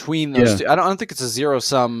balance between those two. I don't think it's a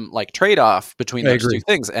zero-sum like trade-off between those two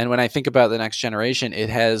things. And when I think about The Next Generation, it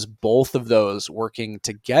has both of those working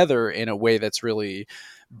together in a way that's really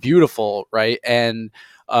beautiful, right? And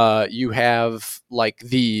you have like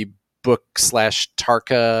the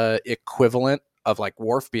Book/Tarka equivalent of like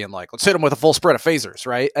Worf being like, let's hit him with a full spread of phasers,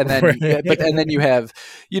 right? And then, and then you have,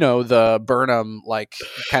 the Burnham like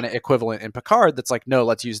kind of equivalent in Picard that's like, no,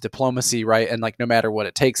 let's use diplomacy, right? And like, no matter what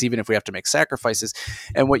it takes, even if we have to make sacrifices.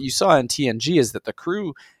 And what you saw in TNG is that the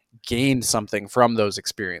crew gained something from those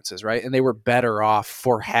experiences, right? And they were better off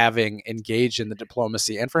for having engaged in the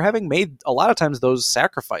diplomacy and for having made a lot of times those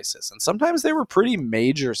sacrifices. And sometimes they were pretty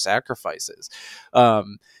major sacrifices.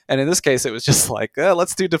 And in this case, it was just like,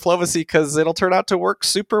 let's do diplomacy because it'll turn out to work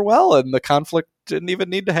super well. And the conflict didn't even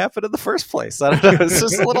need to happen in the first place. I don't know. It's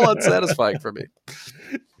just a little unsatisfying for me.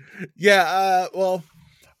 Yeah.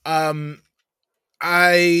 I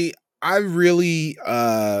really,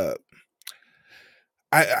 I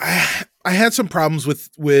had some problems with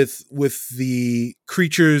the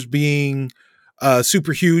creatures being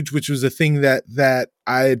super huge, which was a thing that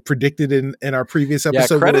I had predicted in our previous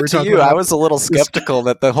episode. Yeah, credit to you. I was a little skeptical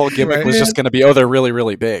that the whole gimmick was just going to be, they're really,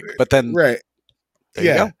 really big. But then, right.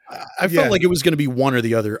 Yeah. I felt like it was going to be one or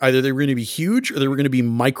the other. Either they were going to be huge or they were going to be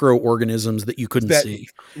microorganisms that you couldn't see.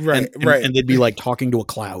 Right. And they'd be like talking to a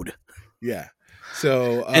cloud. Yeah.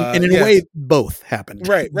 So, and in a way, both happened.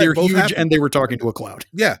 Right. They're both huge happened. and they were talking to a cloud.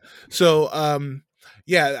 Yeah. So, I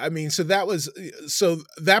mean, so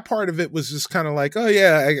that part of it was just kind of like, oh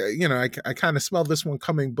yeah, I kind of smelled this one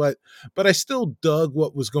coming, but I still dug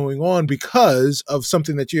what was going on because of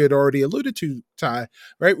something that you had already alluded to, Ty,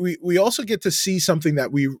 right? We also get to see something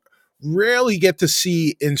that we rarely get to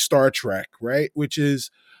see in Star Trek, right? Which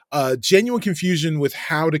is genuine confusion with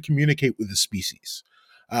how to communicate with the species.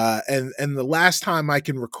 And the last time I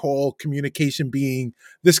can recall communication being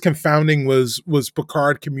this confounding was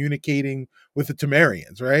Picard communicating with the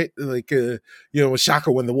Temerians, right? Like, with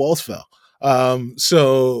Shaka when the walls fell.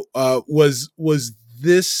 Was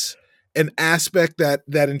this an aspect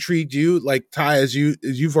that intrigued you, like Ty, as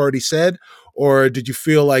you've already said, or did you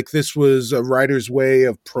feel like this was a writer's way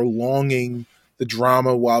of prolonging the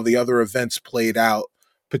drama while the other events played out,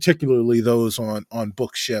 particularly those on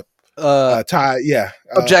Bookship? Ty, yeah.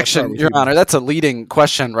 Objection, Your Honor. That's a leading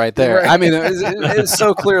question right there. Right. I mean, it's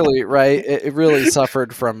so clearly, right? It really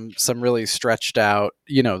suffered from some really stretched out,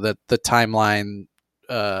 the timeline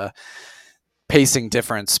pacing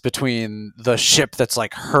difference between the ship that's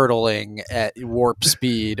like hurtling at warp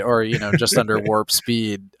speed or, just under warp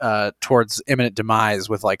speed towards imminent demise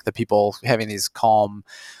with like the people having these calm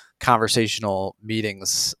conversational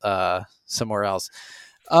meetings somewhere else.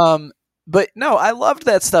 But no, I loved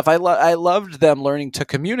that stuff. I loved them learning to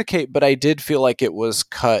communicate, but I did feel like it was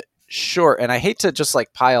cut short. And I hate to just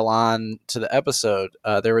like pile on to the episode.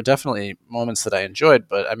 There were definitely moments that I enjoyed,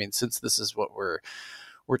 but I mean, since this is what we're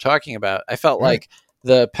talking about, I felt like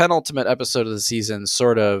the penultimate episode of the season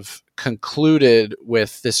sort of concluded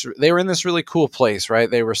with this. They were in this really cool place, right?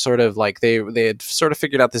 They were sort of like they had sort of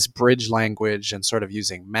figured out this bridge language and sort of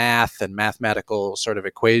using math and mathematical sort of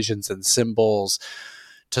equations and symbols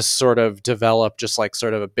to sort of develop just like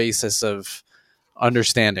sort of a basis of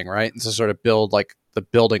understanding, right? And to sort of build like the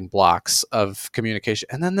building blocks of communication.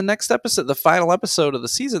 And then the next episode, the final episode of the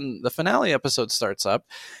season, the finale episode starts up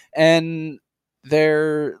and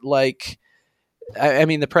they're like, I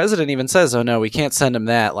mean, the president even says, oh no, we can't send him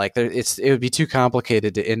that. Like it would be too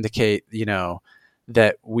complicated to indicate,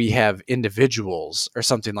 that we have individuals or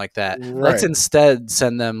something like that. Right. Let's instead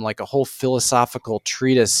send them like a whole philosophical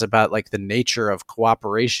treatise about like the nature of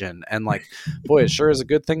cooperation. And like, boy, it sure is a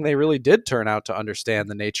good thing they really did turn out to understand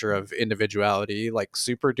the nature of individuality like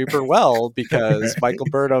super duper well, because Michael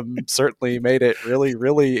Burnham certainly made it really,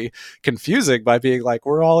 really confusing by being like,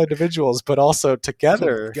 we're all individuals, but also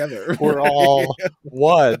together we're all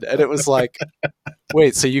one. And it was like,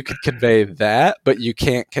 wait, so you could convey that, but you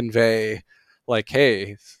can't convey like,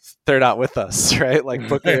 hey, they're not with us, right? Like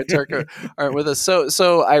Booker and Turk aren't with us.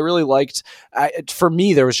 So I really liked, for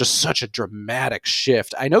me, there was just such a dramatic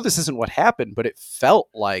shift. I know this isn't what happened, but it felt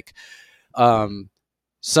like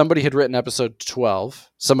somebody had written episode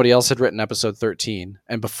 12, somebody else had written episode 13.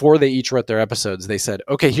 And before they each wrote their episodes, they said,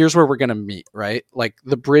 okay, here's where we're going to meet, right? Like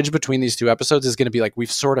the bridge between these two episodes is going to be like,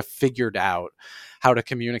 we've sort of figured out how to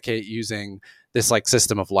communicate using this like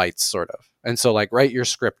system of lights sort of. And so like write your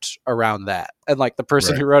script around that. And like the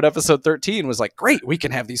person who wrote episode 13 was like, great, we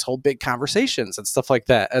can have these whole big conversations and stuff like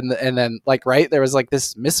that. And then like, right, there was like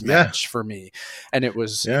this mismatch for me. And it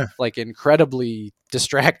was like incredibly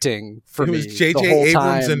distracting for me. It was J.J.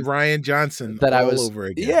 Abrams and Rian Johnson that all I was over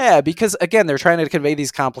again. Yeah, because again, they're trying to convey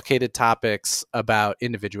these complicated topics about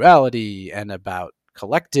individuality and about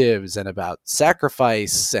collectives and about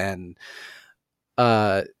sacrifice and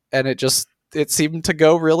it seemed to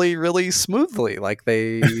go really, really smoothly. Like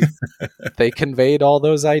they conveyed all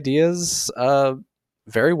those ideas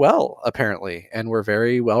very well, apparently, and were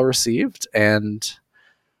very well received. And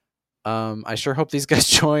I sure hope these guys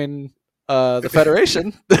join the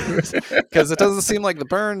Federation, because it doesn't seem like the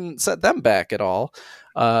burn set them back at all.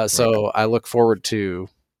 So I look forward to,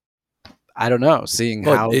 I don't know, seeing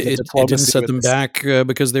how it didn't set them back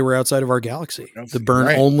because they were outside of our galaxy. The burn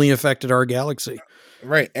only affected our galaxy.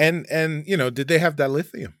 Right. And did they have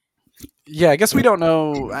dilithium? Yeah, I guess we don't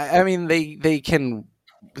know. I mean, they can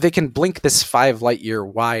blink this 5 light year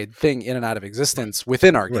wide thing in and out of existence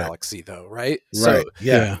within our galaxy, though, right? Right. So,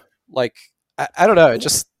 yeah. Like, I don't know. It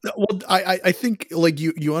just, well, I think like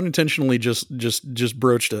you unintentionally just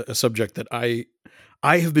broached a subject that I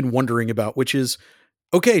have been wondering about, which is,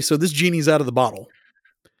 okay, so this genie's out of the bottle.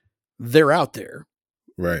 They're out there.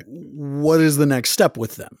 Right. What is the next step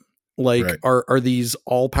with them? Like, are these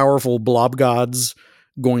all-powerful blob gods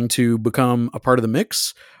going to become a part of the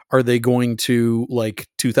mix? Are they going to, like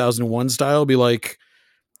 2001 style, be like,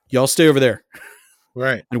 y'all stay over there,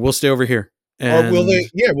 right, and we'll stay over here? And or will they?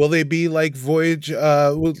 Yeah, will they be like Voyage,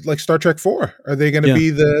 like Star Trek 4? Are they going to be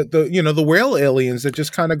the whale aliens that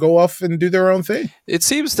just kind of go off and do their own thing? It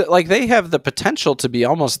seems that like they have the potential to be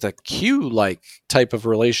almost a Q-like type of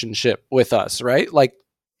relationship with us, right? Like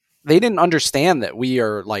they didn't understand that we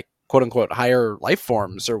are like, quote unquote, higher life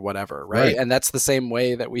forms or whatever. Right. And that's the same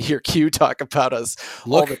way that we hear Q talk about us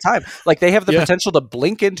all the time. Like they have the potential to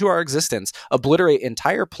blink into our existence, obliterate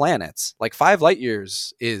entire planets. Like 5 light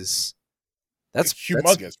years that's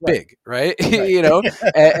humongous, that's big, right?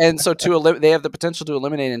 And so they have the potential to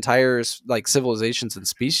eliminate entire like civilizations and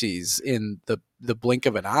species in the blink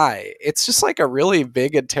of an eye. It's just like a really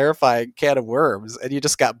big and terrifying can of worms. And you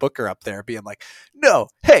just got Booker up there being like, no,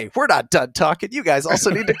 hey, we're not done talking. You guys also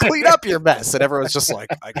need to clean up your mess. And everyone's just like,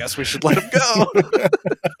 I guess we should let him go.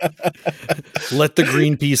 Let the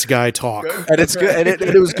Greenpeace guy talk. And it's good. And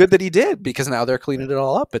it was good that he did, because now they're cleaning it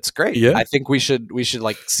all up. It's great. Yeah. I think we should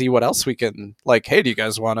like see what else we can, like, hey, do you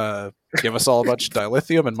guys want to give us all a bunch of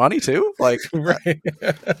dilithium and money too? Like, right.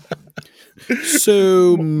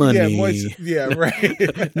 So money. Yeah,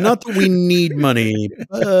 right. Not that we need money,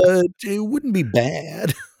 but it wouldn't be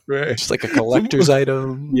bad. Right. Just like a collector's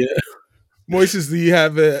item. Yeah. Moises, do you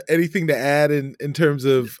have anything to add in terms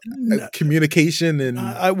of communication? And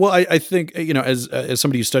I think, as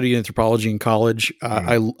somebody who studied anthropology in college,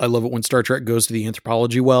 I love it when Star Trek goes to the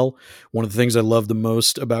anthropology well. One of the things I loved the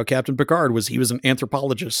most about Captain Picard was he was an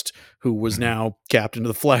anthropologist who was now captain of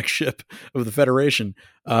the flagship of the Federation.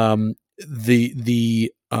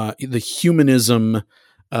 The humanism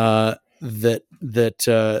that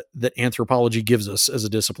anthropology gives us as a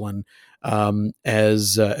discipline,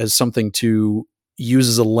 as something to use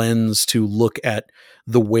as a lens to look at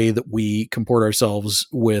the way that we comport ourselves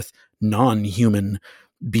with non-human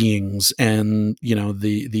beings and,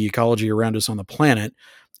 the ecology around us on the planet,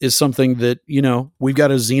 is something that, we've got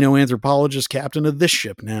a xenoanthropologist captain of this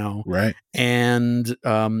ship now. Right. And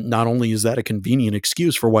not only is that a convenient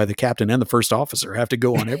excuse for why the captain and the first officer have to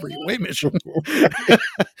go on every away mission,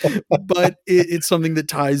 but it's something that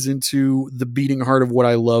ties into the beating heart of what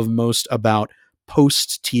I love most about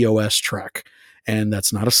post-TOS Trek. And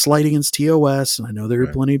that's not a slight against TOS. And I know there are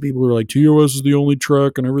plenty of people who are like, TOS is the only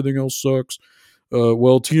Trek and everything else sucks.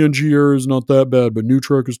 well, TNG Air is not that bad, but New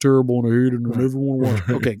Trek is terrible and I hate it and I never want to watch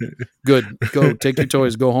it. Okay, good. Go take your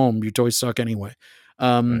toys, go home. Your toys suck anyway.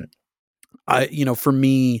 For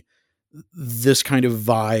me, this kind of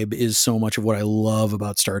vibe is so much of what I love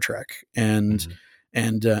about Star Trek. And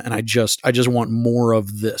I just want more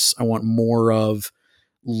of this. I want more of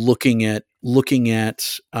looking at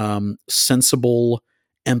sensible,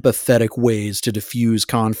 empathetic ways to diffuse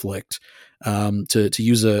conflict. To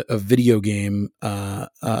use a video game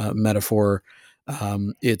metaphor,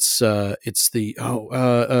 it's the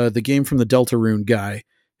game from the Deltarune guy,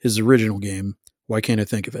 his original game. Why can't I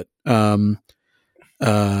think of it? And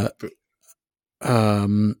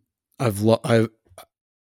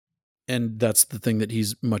that's the thing that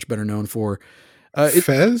he's much better known for.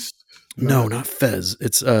 Fez? No, not Fez.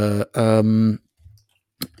 It's I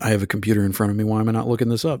have a computer in front of me. Why am I not looking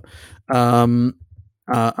this up? Undertale?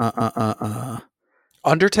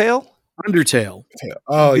 Undertale.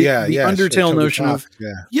 Oh, the yeah. Undertale notion of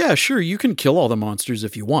sure, you can kill all the monsters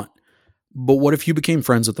if you want, but what if you became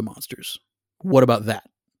friends with the monsters? What about that?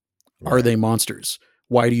 Right. Are they monsters?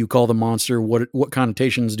 Why do you call them monster? What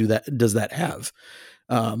connotations does that have?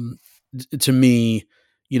 To me,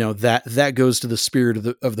 that goes to the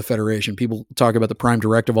spirit of the Federation. People talk about the Prime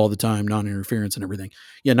Directive all the time, non-interference and everything.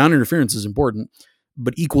 Yeah, non-interference is important,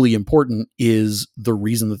 but equally important is the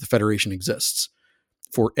reason that the Federation exists,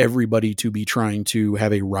 for everybody to be trying to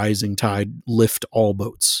have a rising tide lift all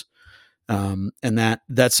boats. And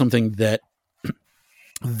that's something that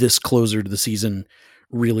this closer to the season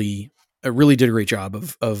really did a great job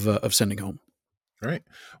of sending home. Right.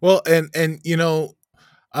 Well, and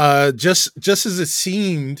just as it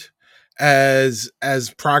seemed as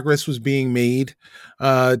progress was being made,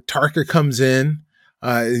 Tarka comes in,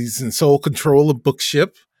 he's in sole control of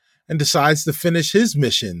Bookship and decides to finish his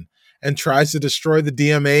mission and tries to destroy the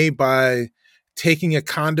DMA by taking a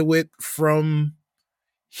conduit from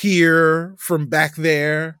back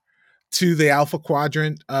there to the Alpha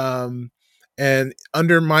Quadrant, and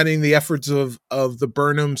undermining the efforts of the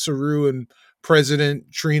Burnham, Saru, and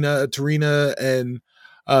President Tarina, and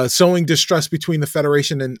sowing distrust between the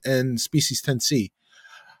Federation and Species 10C.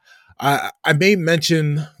 I may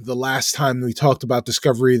mention the last time we talked about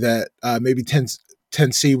Discovery that maybe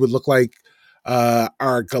 10C would look like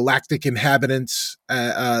our galactic inhabitants,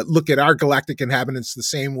 look at our galactic inhabitants the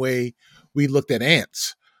same way we looked at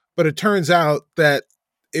ants. But it turns out that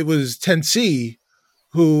it was 10C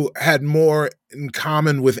who had more in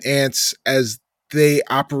common with ants, as they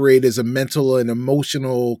operate as a mental and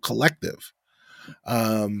emotional collective.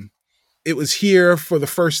 It was here for the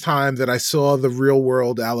first time that I saw the real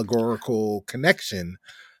world allegorical connection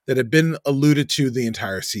that had been alluded to the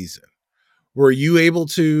entire season. Were you able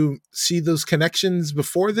to see those connections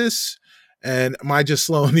before this? And am I just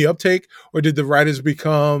slow in the uptake, or did the writers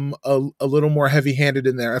become a little more heavy-handed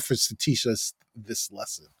in their efforts to teach us this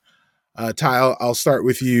lesson? Ty, I'll start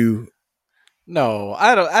with you. No,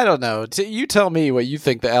 I don't know. You tell me what you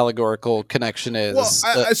think the allegorical connection is.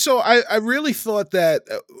 Well, I really thought that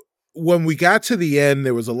when we got to the end,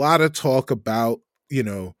 there was a lot of talk about,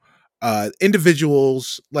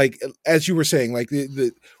 individuals, like, as you were saying, like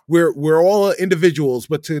we're all individuals,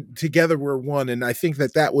 but together we're one. And I think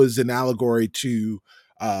that was an allegory to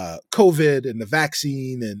COVID and the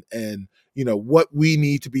vaccine and what we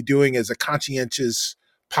need to be doing as a conscientious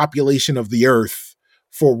population of the earth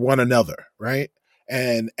for one another, right?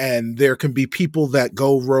 And there can be people that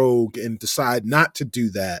go rogue and decide not to do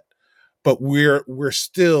that, but we're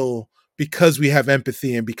still, because we have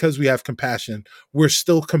empathy and because we have compassion, we're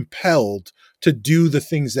still compelled to do the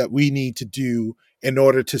things that we need to do in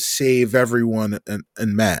order to save everyone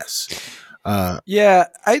en masse. Yeah,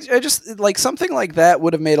 I just, like, something like that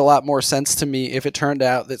would have made a lot more sense to me if it turned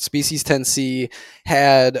out that Species 10C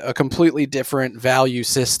had a completely different value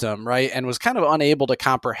system, right? And was kind of unable to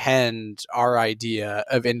comprehend our idea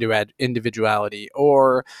of individuality.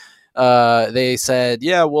 Or they said,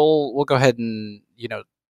 yeah, we'll go ahead and,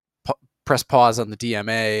 press pause on the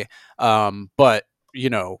DMA. But,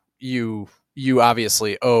 you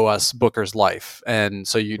obviously owe us Booker's life, and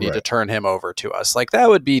so you need to turn him over to us. Like, that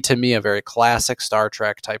would be, to me, a very classic Star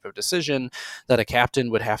Trek type of decision that a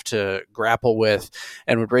captain would have to grapple with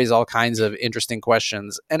and would raise all kinds of interesting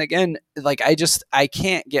questions. And again, like, I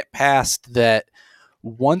can't get past that.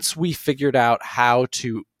 Once we figured out how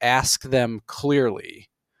to ask them clearly,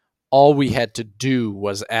 all we had to do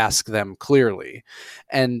was ask them clearly.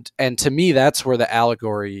 And to me, that's where the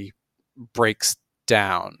allegory breaks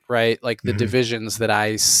down, right? Like, the divisions that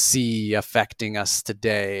I see affecting us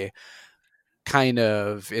today, kind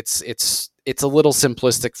of, it's it's a little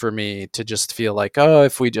simplistic for me to just feel like, oh,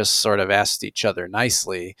 if we just sort of asked each other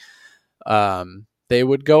nicely, they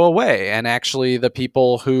would go away. And actually, the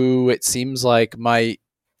people who it seems like might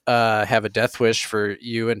have a death wish for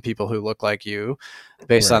you and people who look like you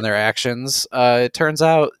based on their actions, it turns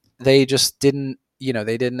out they just didn't,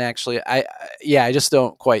 they didn't actually. I just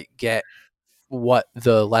don't quite get what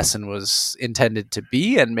the lesson was intended to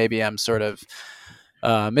be, and maybe I'm sort of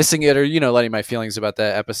missing it, or letting my feelings about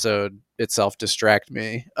that episode itself distract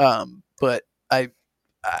me. But I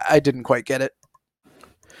didn't quite get it.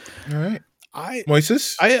 All right,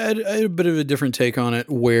 Moises? I had a bit of a different take on it,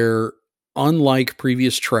 where unlike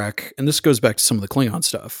previous Trek, and this goes back to some of the Klingon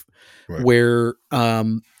stuff, where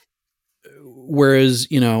whereas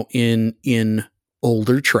in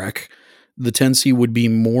older Trek, the 10C would be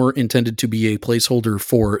more intended to be a placeholder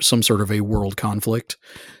for some sort of a world conflict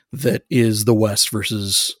that is the West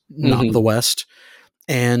versus not the West.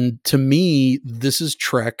 And to me, this is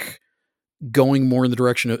Trek going more in the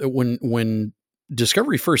direction of when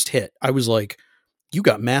Discovery first hit, I was like, you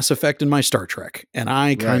got Mass Effect in my Star Trek, and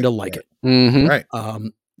I kind of like it. Right.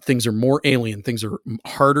 Things are more alien, things are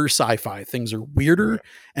harder sci-fi, things are weirder.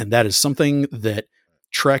 And that is something that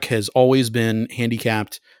Trek has always been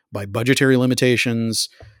handicapped by budgetary limitations.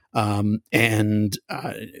 And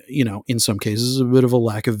in some cases, a bit of a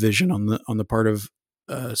lack of vision on the part of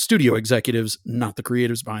studio executives, not the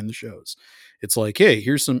creatives behind the shows. It's like, hey,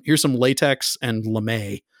 here's some latex and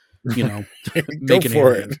LeMay, Go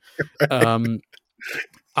for it.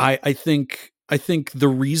 I think the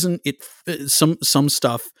reason some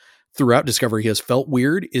stuff throughout Discovery has felt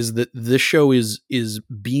weird is that this show is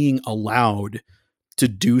being allowed to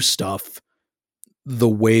do stuff the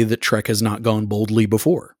way that Trek has not gone boldly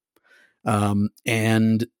before.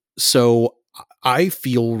 And so I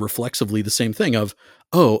feel reflexively the same thing of,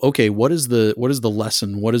 oh, okay, what is the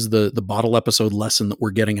lesson? What is the bottle episode lesson that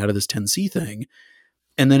we're getting out of this 10C thing?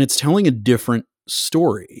 And then it's telling a different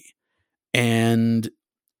story. And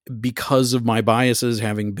because of my biases,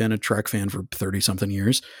 having been a Trek fan for 30 something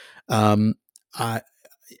years, I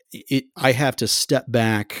have to step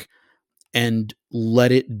back and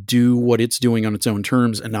let it do what it's doing on its own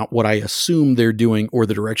terms, and not what I assume they're doing or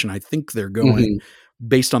the direction I think they're going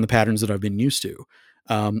based on the patterns that I've been used to.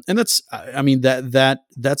 And that's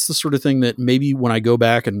the sort of thing that maybe when I go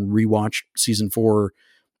back and rewatch season 4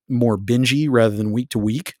 more bingey rather than week to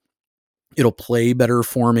week, it'll play better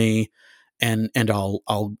for me. And I'll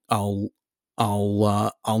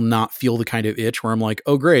not feel the kind of itch where I'm like,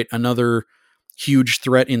 oh great, another huge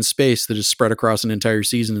threat in space that is spread across an entire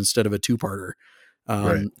season instead of a 2-parter.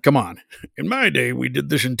 Come on. In my day, we did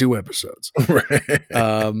this in 2 episodes. I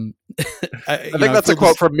think that's a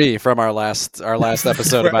quote from me from our last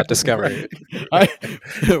episode about Discovery.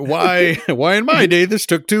 Why in my day, this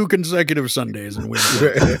took 2 consecutive Sundays and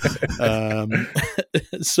Wednesdays.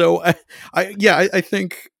 So I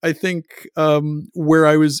think where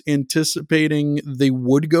I was anticipating they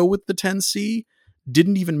would go with the 10C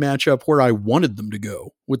didn't even match up where I wanted them to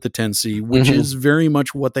go with the 10C, which is very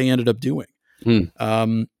much what they ended up doing. I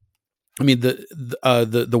mean,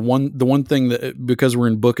 the one thing that, because we're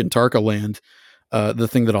in Book and Tarka land, the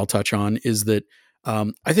thing that I'll touch on is that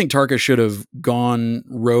I think Tarka should have gone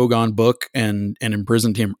rogue on Book and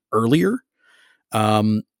imprisoned him earlier.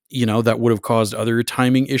 That would have caused other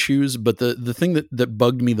timing issues. But the thing that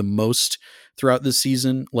bugged me the most throughout this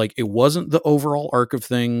season, like, it wasn't the overall arc of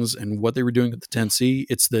things and what they were doing with the 10C.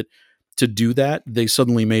 It's that to do that, they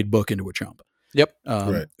suddenly made Book into a chump. Yep.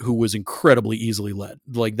 Who was incredibly easily led.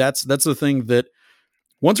 Like, that's the thing that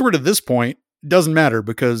once we're to this point, it doesn't matter,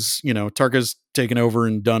 because, Tarka's taken over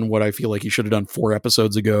and done what I feel like he should have done 4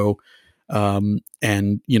 episodes ago. And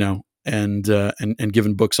given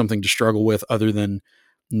Book something to struggle with other than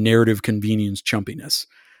narrative convenience chumpiness.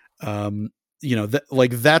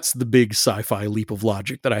 That's the big sci-fi leap of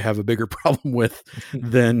logic that I have a bigger problem with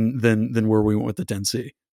than where we went with the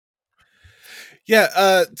 10C.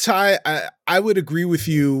 Yeah, Ty, I would agree with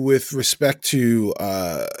you with respect to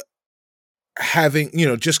having,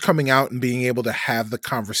 just coming out and being able to have the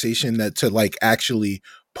conversation that to like actually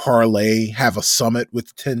parlay, have a summit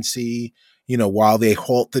with 10C, while they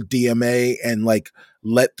halt the DMA and like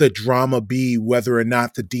let the drama be whether or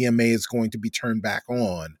not the DMA is going to be turned back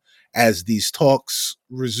on as these talks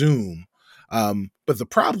resume. But the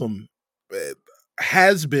problem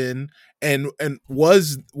has been and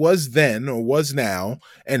was then, or was now,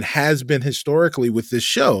 and has been historically with this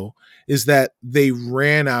show, is that they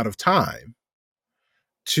ran out of time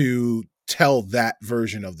to tell that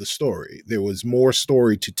version of the story. There was more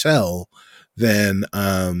story to tell than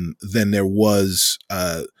there was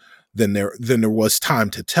time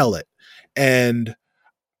to tell it. And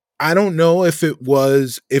I don't know if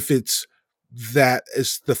it's that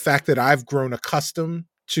is the fact that I've grown accustomed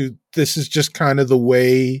to this is just kind of the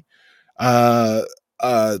way uh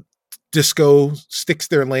disco sticks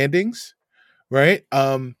their landings, right?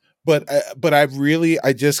 But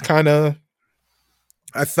I just kind of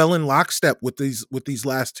I fell in lockstep with these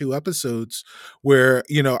last two episodes where,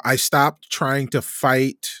 I stopped trying to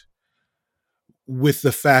fight with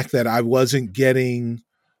the fact that I wasn't getting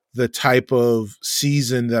the type of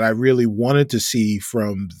season that I really wanted to see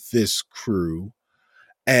from this crew.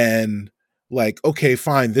 And like, okay,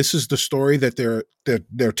 fine, this is the story that they're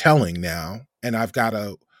telling now, and I've got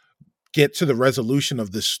to get to the resolution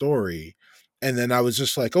of this story. And then I was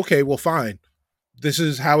just like, okay, well, fine, this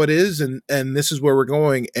is how it is, and this is where we're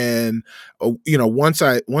going. And once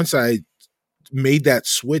I made that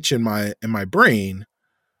switch in my brain,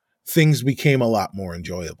 things became a lot more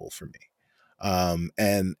enjoyable for me.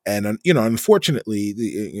 And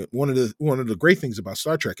unfortunately, one of the great things about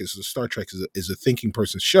Star Trek is Star Trek is a thinking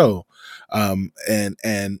person's show. And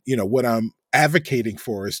what I'm advocating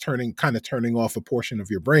for is turning off a portion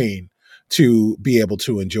of your brain to be able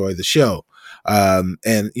to enjoy the show. I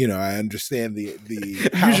understand the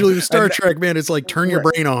usually with Star Trek, man, it's like turn your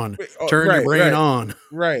brain on, your brain on.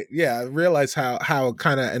 Right. Yeah. I realize how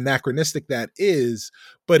kind of anachronistic that is,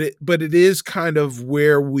 but it is kind of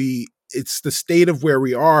where it's the state of where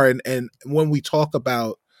we are. And when we talk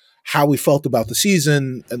about how we felt about the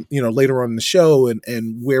season, and, later on in the show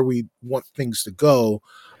and where we want things to go,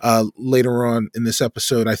 later on in this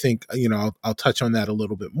episode, I think, I'll touch on that a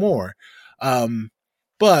little bit more.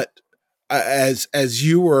 But as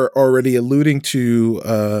you were already alluding to,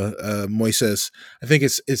 Moises, I think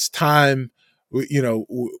it's time,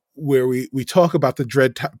 where we talk about the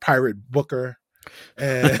dread pirate Booker.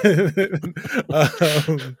 And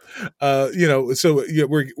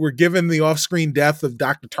we're given the off-screen death of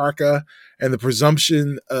Dr. Tarka and the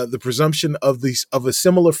presumption of a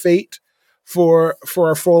similar fate for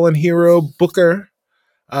our fallen hero Booker.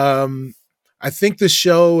 I think the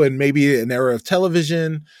show, and maybe an era of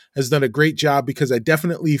television, has done a great job, because I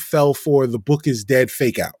definitely fell for the Book is dead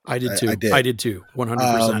fake out. I did too. I did too.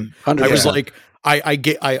 100%. I was like, I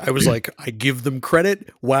was like, I give them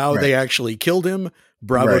credit. Wow, right. They actually killed him.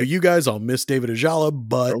 Bravo to you guys. I'll miss David Ajala,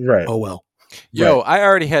 but oh well. Yo, I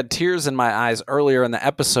already had tears in my eyes earlier in the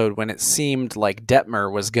episode when it seemed like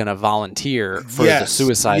Detmer was going to volunteer for the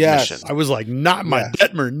suicide mission. I was like, not my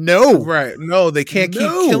Detmer. No. Right. No, they can't keep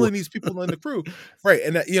killing these people in the crew. Right.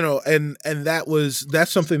 And, and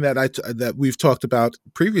that's something that we've talked about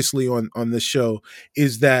previously on this show,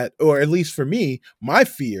 is that, or at least for me, my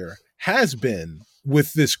fear has been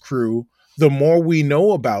with this crew, the more we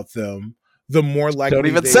know about them, the more likely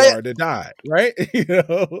they are to die, right?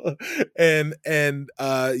 And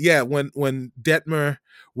when Detmer,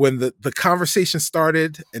 when the conversation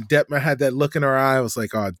started and Detmer had that look in her eye, I was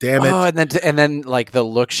like, oh, damn it. Oh, and then like the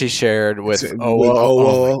look she shared with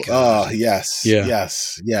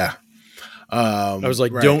yes. Yeah. I was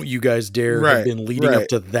like, don't you guys dare have been leading up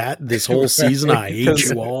to that this whole season. I hate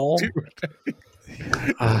you all.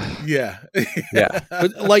 Yeah.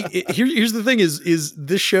 But like, here's the thing: is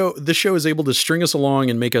this show is able to string us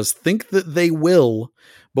along and make us think that they will,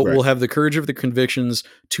 but we'll have the courage of the convictions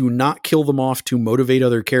to not kill them off, to motivate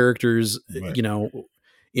other characters,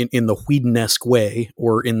 in the Whedon-esque way,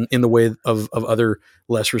 or in the way of other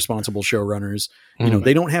less responsible showrunners.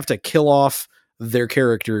 They don't have to kill off their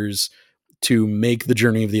characters to make the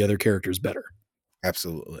journey of the other characters better.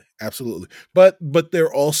 Absolutely. But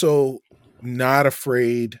they're also not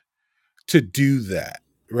afraid to do that,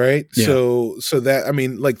 right? Yeah. So that, I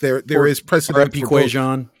mean, like there is precedent for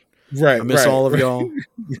Quajon. Right. I miss all of y'all.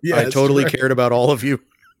 Yes, I totally cared about all of you.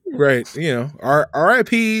 Right.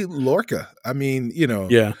 R.I.P. Lorca. I mean,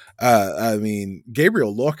 I mean,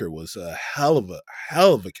 Gabriel Lorca was a hell of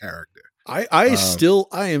a character. I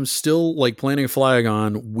am still like planting a flag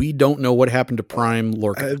on. We don't know what happened to Prime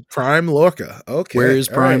Lorca. Prime Lorca. Okay. Where is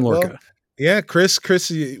Prime Lorca? Well, yeah, Chris,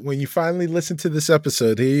 when you finally listen to this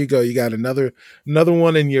episode, here you go. You got another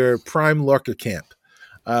one in your Prime Lorca camp.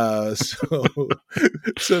 So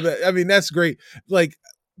that, I mean, that's great. Like,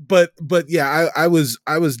 but yeah, I was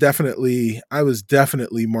definitely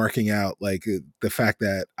marking out like the fact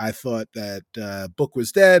that I thought that Book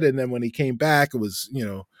was dead, and then when he came back, it was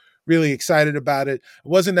really excited about it. I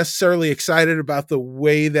wasn't necessarily excited about the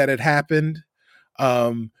way that it happened.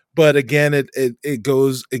 But again, it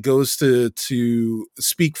goes to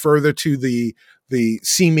speak further to the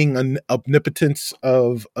seeming omnipotence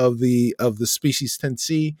of the species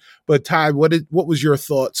 10C. But Ty, what was your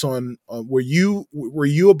thoughts on? Were you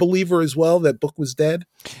a believer as well that Book was dead?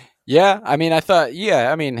 Yeah, I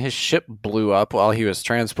mean, his ship blew up while he was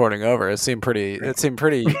transporting over. It seemed pretty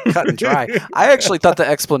cut and dry. I actually thought the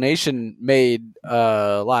explanation made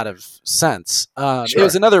a lot of sense. It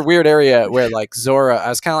was another weird area where, like, Zora, I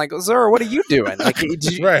was kind of like, Zora, what are you doing? Like,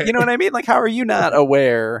 Right. you know what I mean? Like, how are you not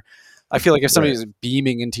aware? I feel like if somebody was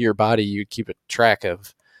beaming into your body, you'd keep a track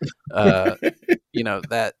of,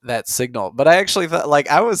 that signal. But I actually thought, like,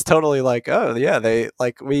 I was totally like, oh yeah, they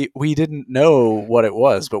like we didn't know what it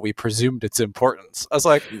was, but we presumed its importance. I was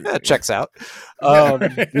like, yeah, it checks out.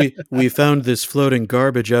 We found this floating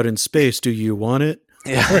garbage out in space. Do you want it?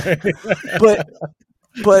 Yeah,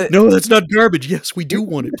 but no, that's not garbage. Yes, we do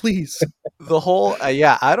want it. Please. The whole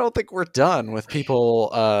I don't think we're done with people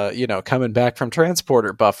coming back from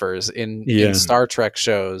transporter buffers in Star Trek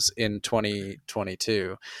shows in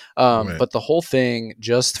 2022. But the whole thing,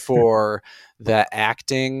 just for the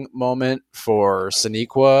acting moment for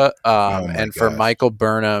Sonequa and for Michael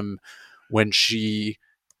Burnham, when she,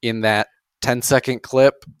 in that 10-second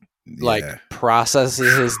clip,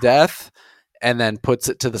 processes his death and then puts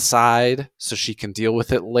it to the side so she can deal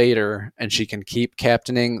with it later and she can keep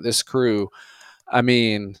captaining this crew. I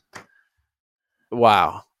mean,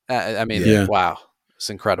 wow. Wow.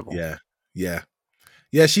 It's incredible. Yeah,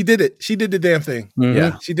 she did it. She did the damn thing. Mm-hmm.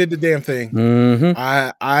 Yeah, she did the damn thing. Mm-hmm.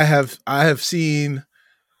 I have seen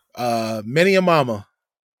many a mama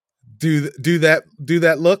do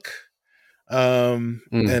that look.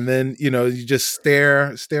 And then, you just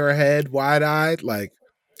stare ahead wide-eyed, like,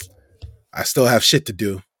 I still have shit to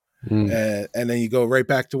do. And then you go right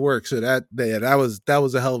back to work. So that was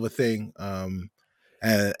a hell of a thing. And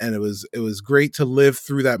it was great to live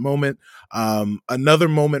through that moment. Another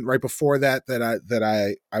moment right before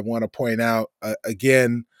that I want to point out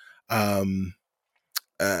again. My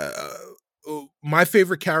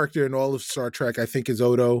favorite character in all of Star Trek, I think, is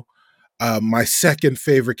Odo. My second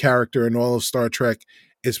favorite character in all of Star Trek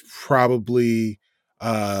is probably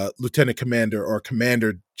Lieutenant Commander or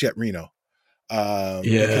Commander Jet Reno.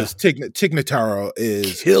 Because Tig Notaro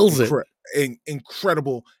is kills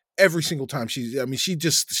incredible every single time.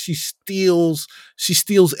 She steals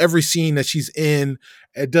every scene that she's in.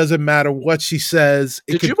 It doesn't matter what she says.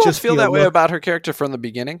 Did you both feel that way about her character from the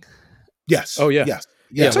beginning? Yes. Oh yeah. Yes.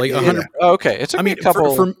 Yeah, like 100. Oh, okay. It took me a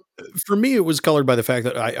couple. For me, it was colored by the fact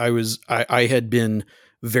that I had been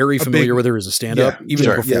very familiar with her as a stand-up,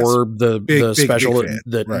 even before the special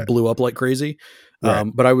that blew up like crazy.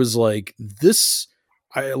 But I was like,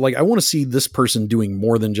 I want to see this person doing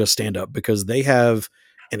more than just stand-up, because they have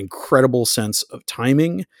an incredible sense of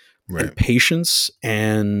timing and patience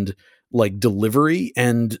and like delivery.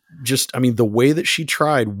 And just, the way that she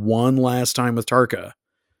tried one last time with Tarka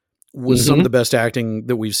was some of the best acting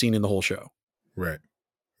that we've seen in the whole show. Right.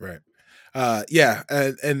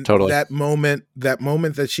 And totally. that moment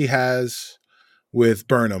that she has with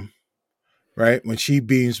Burnham, right, when she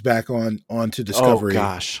beams back onto Discovery,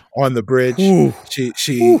 on the bridge. Ooh.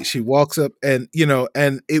 She walks up, and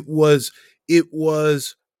and it was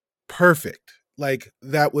perfect. Like,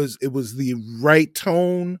 it was the right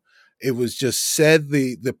tone. It was just said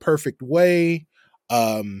the perfect way.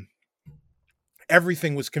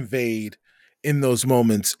 Everything was conveyed in those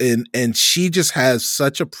moments, and she just has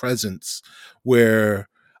such a presence where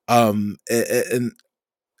and that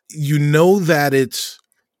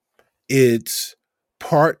it's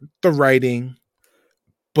part the writing,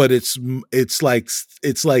 but it's like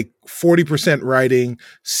 40% writing,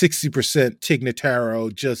 60% Tig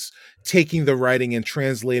Notaro, just taking the writing and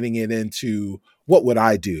translating it into what would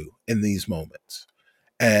I do in these moments,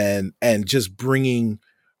 and just bringing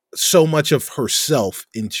so much of herself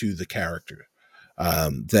into the character.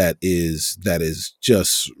 That is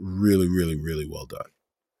just really, really, really well done.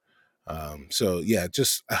 So yeah,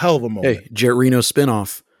 just a hell of a moment. Hey, Jet Reno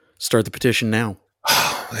spinoff. Start the petition now.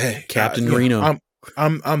 Hey, Captain Reno.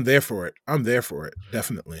 I'm there for it. I'm there for it.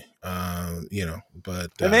 Definitely.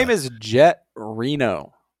 But the name is Jet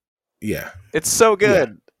Reno. Yeah. It's so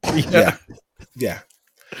good. Yeah.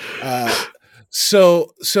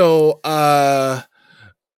 So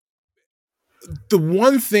the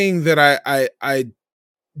one thing that I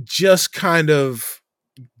just kind of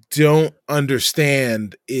don't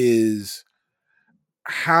understand is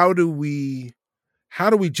how do we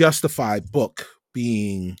justify Book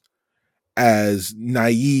being as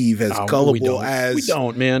naive, as gullible as we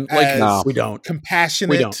don't, man. Like, no, we don't.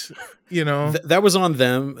 Compassionate. We don't. That was on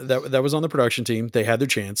them. That was on the production team. They had their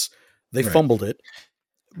chance. They fumbled it,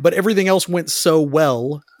 but everything else went so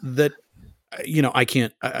well that I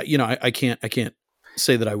can't. I can't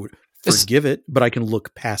say that I would forgive it, but I can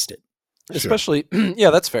look past it. Especially, yeah,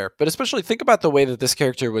 that's fair. But especially think about the way that this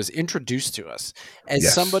character was introduced to us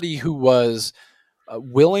as somebody who was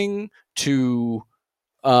willing to,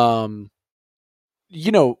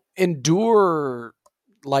 endure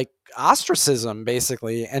like ostracism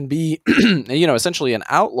basically and be, essentially an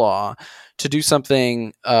outlaw to do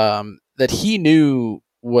something that he knew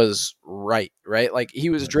was right. Like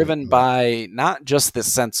he was driven by not just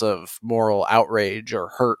this sense of moral outrage or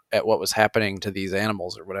hurt at what was happening to these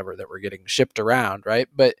animals or whatever that were getting shipped around, right?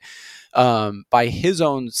 But by his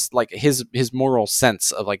own, like his moral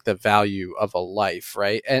sense of like the value of a life,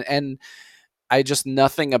 right? And I just,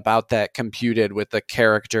 nothing about that computed with the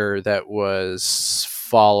character that was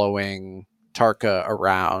following Tarka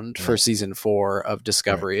around for season 4 of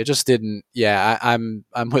Discovery. It just didn't. Yeah, I'm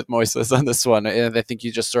with Moises on this one, and I think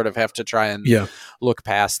you just sort of have to try and look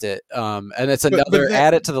past it. And it's another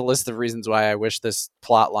add it to the list of reasons why I wish this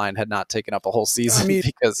plot line had not taken up a whole season.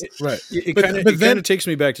 Because it kind of takes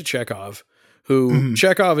me back to Chekhov, who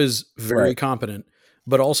Chekhov is very competent,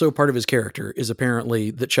 but also part of his character is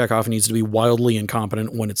apparently that Chekhov needs to be wildly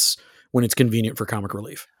incompetent when it's convenient for comic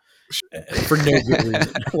relief. For no good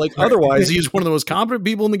reason. Like otherwise, he's one of the most competent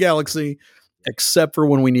people in the galaxy, except for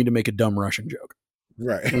when we need to make a dumb Russian joke.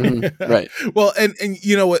 Right. Right. Well, and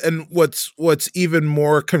you know what? And what's even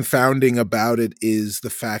more confounding about it is the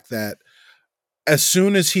fact that as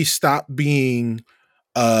soon as he stopped being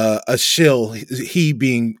a shill, he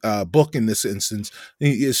being Book in this instance,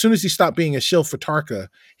 as soon as he stopped being a shill for Tarka,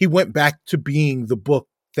 he went back to being the Book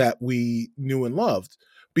that we knew and loved.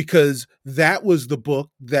 Because that was the Book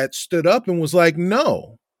that stood up and was like,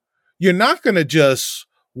 no, you're not going to just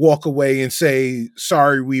walk away and say,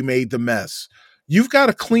 sorry, we made the mess. You've got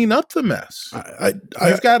to clean up the mess.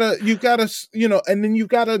 You've got to, and then you've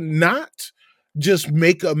got to not just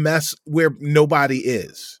make a mess where nobody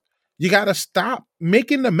is. You got to stop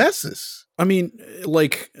making the messes. I mean,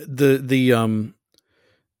 like the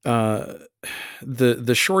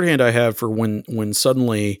shorthand I have for when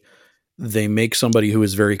suddenly they make somebody who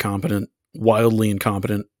is very competent, wildly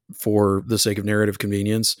incompetent for the sake of narrative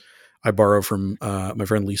convenience. I borrow from my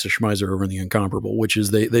friend Lisa Schmeiser over in The Incomparable, which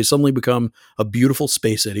is they suddenly become a beautiful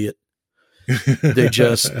space idiot. They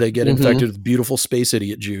get infected with beautiful space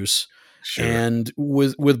idiot juice. Sure. And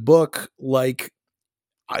with Book, like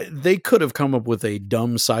they could have come up with a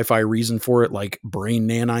dumb sci-fi reason for it, like brain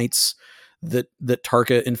nanites that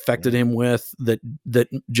Tarka infected him with that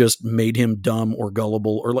just made him dumb or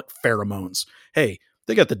gullible, or like pheromones. Hey,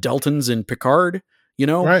 they got the Deltons in Picard,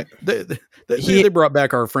 right? They brought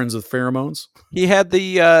back our friends with pheromones. He had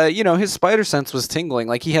the, his spider sense was tingling.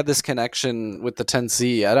 Like he had this connection with the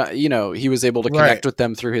 10C. He was able to connect with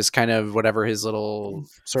them through his kind of whatever his little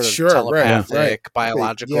sort of telepathic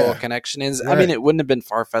biological connection is. Right. I mean, it wouldn't have been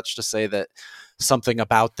far-fetched to say that something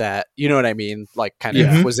about that, you know what I mean? Like kind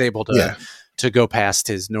of was able to go past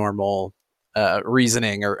his normal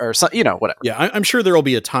reasoning or something, whatever. Yeah, I'm sure there will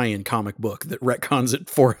be a tie-in comic book that retcons it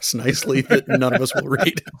for us nicely that none of us will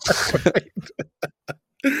read.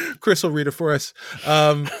 Chris will read it for us.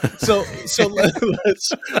 So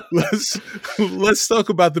let's talk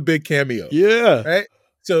about the big cameo. Yeah. Right.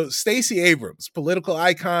 So Stacey Abrams, political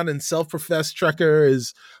icon and self-professed Trekker,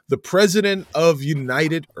 is the president of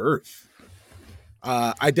United Earth.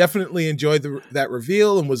 I definitely enjoyed that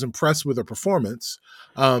reveal and was impressed with her performance.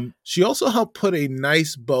 She also helped put a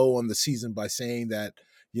nice bow on the season by saying that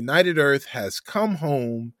United Earth has come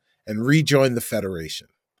home and rejoined the Federation.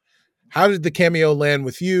 How did the cameo land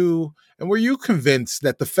with you? And were you convinced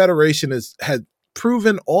that the Federation had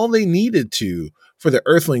proven all they needed to for the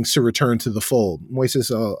Earthlings to return to the fold?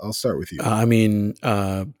 Moises, I'll start with you. I mean,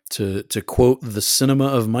 to quote the cinema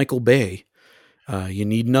of Michael Bay, you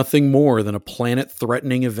need nothing more than a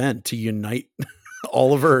planet-threatening event to unite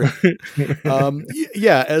all of Earth.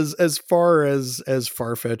 As far as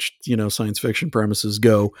far-fetched, science fiction premises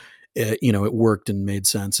go, it worked and made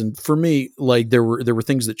sense. And for me, like there were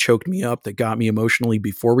things that choked me up, that got me emotionally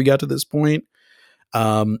before we got to this point,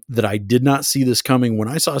 that I did not see this coming. When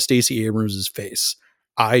I saw Stacey Abrams' face,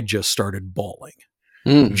 I just started bawling,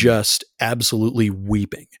 just absolutely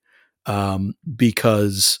weeping,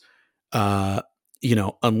 because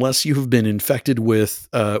unless you have been infected with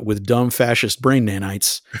dumb fascist brain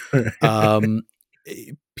nanites,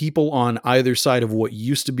 people on either side of what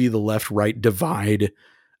used to be the left-right divide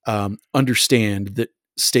understand that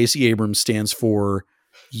Stacey Abrams stands for,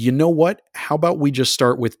 you know what? How about we just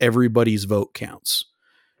start with everybody's vote counts?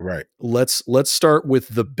 Right. Let's start with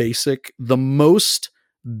the most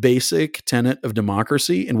basic tenet of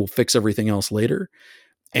democracy, and we'll fix everything else later.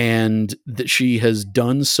 And that she has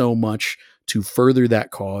done so much to further that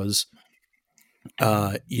cause.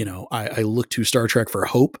 I look to Star Trek for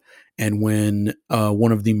hope. And when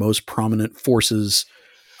one of the most prominent forces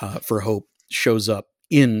for hope shows up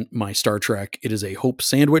in my Star Trek, it is a hope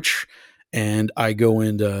sandwich. And I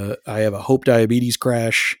have a hope diabetes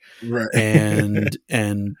crash. Right. And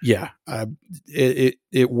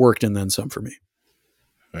it worked and then some for me.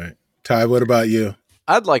 Right. Ty, what about you?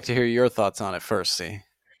 I'd like to hear your thoughts on it first, C.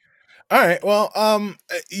 All right. Well,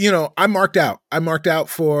 I marked out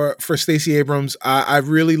for Stacey Abrams. I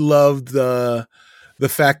really loved the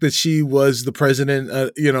fact that she was the president.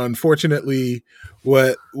 Unfortunately,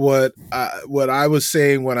 what I was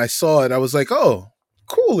saying when I saw it, I was like, oh,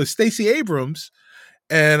 cool, it's Stacey Abrams,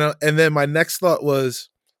 and then my next thought was,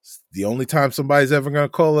 the only time somebody's ever going to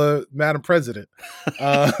call her Madam President,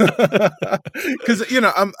 because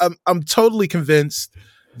I'm totally convinced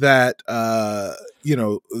that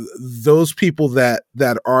those people that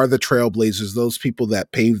are the trailblazers, those people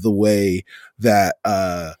that pave the way, that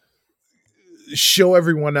show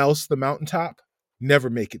everyone else the mountaintop, never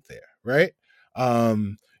make it there, right?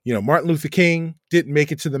 Martin Luther King didn't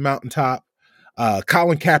make it to the mountaintop.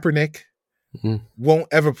 Colin Kaepernick won't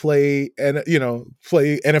ever play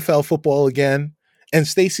NFL football again. And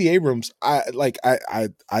Stacey Abrams, I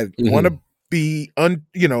want to be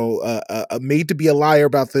made to be a liar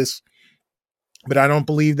about this, but I don't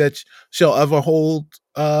believe that she'll ever hold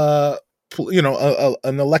an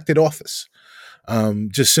elected office,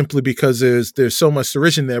 just simply because there's so much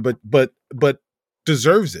derision there, but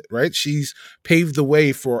deserves it, right? She's paved the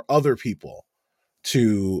way for other people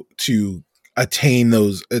to attain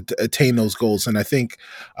those goals, and I think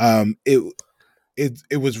it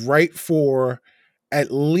was right for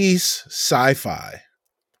at least sci-fi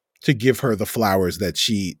to give her the flowers that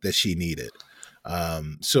she needed.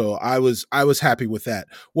 So I was happy with that.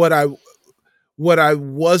 What I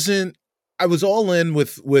wasn't, I was all in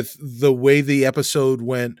with the way the episode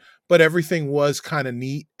went, but everything was kind of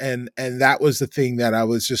neat, and that was the thing that I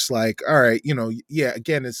was just like, all right,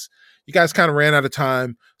 again, it's, you guys kind of ran out of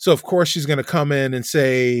time, so of course she's going to come in and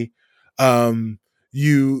say,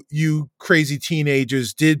 you crazy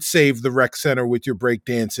teenagers did save the rec center with your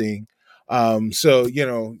breakdancing. So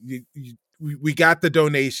we got the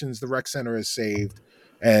donations, the rec center is saved,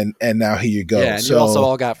 and now here you go. Yeah, and you also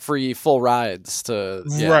all got free full rides to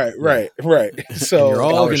right. So and you're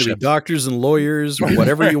all going to be doctors and lawyers,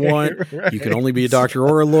 whatever you want. Right. You can only be a doctor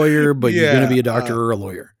or a lawyer, but you're going to be a doctor or a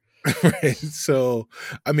lawyer. Right. So,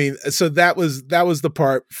 I mean, so that was the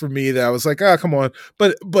part for me that I was like, oh, come on.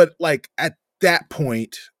 But like at that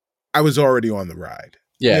point, I was already on the ride.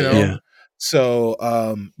 Yeah. Yeah. So,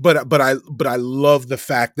 but I love the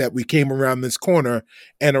fact that we came around this corner,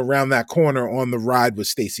 and around that corner on the ride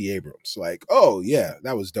was Stacey Abrams. Like, oh yeah,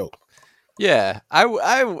 that was dope. Yeah,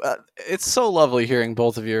 it's so lovely hearing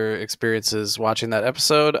both of your experiences watching that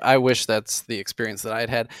episode. I wish that's the experience that I'd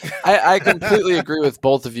had. I completely agree with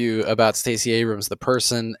both of you about Stacey Abrams, the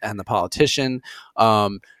person and the politician.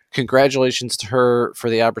 Congratulations to her for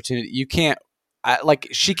the opportunity.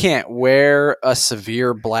 She can't wear a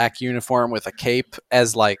severe black uniform with a cape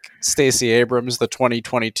as like Stacey Abrams, the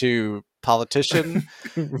 2022 politician.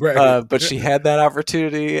 Right. But she had that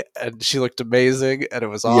opportunity, and she looked amazing, and it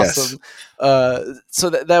was awesome. Yes. So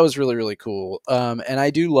that was really, really cool. And I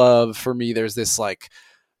do love, for me, there's this like,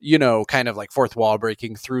 kind of like fourth wall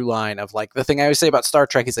breaking through line of like, the thing I always say about Star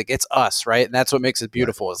Trek is like, it's us, right? And that's what makes it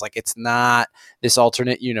beautiful. Right. Is like, it's not this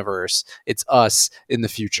alternate universe, it's us in the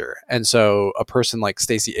future. And so a person like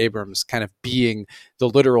Stacey Abrams kind of being the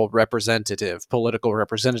literal political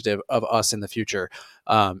representative of us in the future,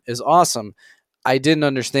 is awesome. I didn't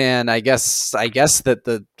understand, I guess that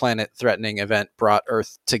the planet threatening event brought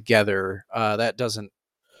Earth together.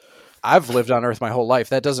 I've lived on Earth my whole life.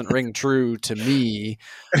 That doesn't ring true to me.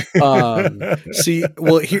 See,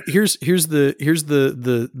 well, here's the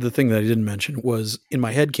thing that I didn't mention was in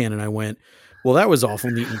my head canon. I went, well, that was awful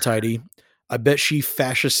neat and tidy. I bet she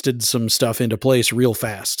fascisted some stuff into place real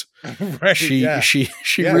fast. Right. She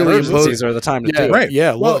really imposed. These are the time to do it. Right.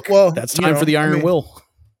 Yeah. Look, that's time for the Iron Will.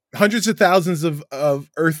 Hundreds of thousands of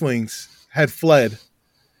Earthlings had fled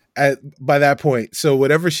by that point. So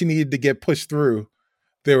whatever she needed to get pushed through,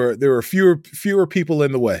 there were fewer people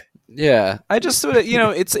in the way. Yeah, I just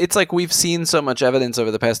it's like we've seen so much evidence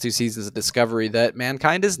over the past 2 seasons of Discovery that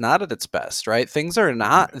mankind is not at its best, right? Things are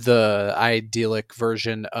not the idyllic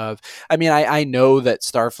version of. I mean, I know that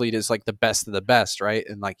Starfleet is like the best of the best, right?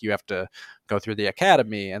 And like you have to go through the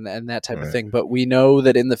academy and that type of thing. But we know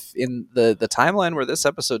that in the timeline where this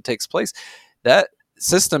episode takes place, that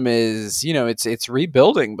system is, it's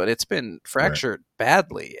rebuilding, but it's been fractured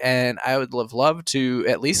badly. And I would have loved to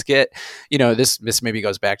at least get, this maybe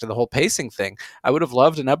goes back to the whole pacing thing. I would have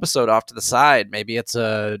loved an episode off to the side. Maybe it's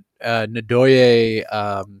a Ndoye,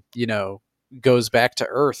 goes back to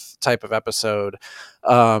Earth type of episode,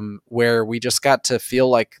 where we just got to feel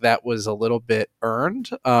like that was a little bit earned.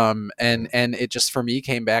 And it just, for me,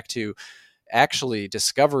 came back to actually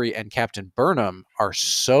Discovery and Captain Burnham are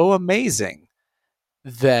so amazing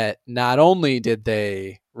that not only did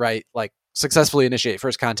they successfully initiate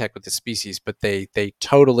first contact with the species, but they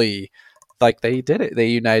totally, they did it. They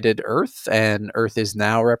united Earth, and Earth is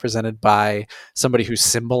now represented by somebody who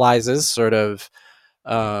symbolizes sort of,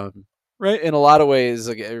 right, in a lot of ways,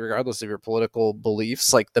 regardless of your political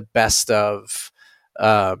beliefs, like the best of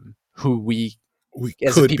who we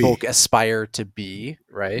as people aspire to be,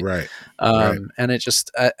 right? And it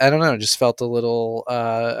just, I don't know, it just felt a little,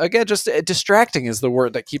 again, just distracting is the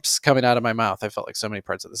word that keeps coming out of my mouth. I felt like so many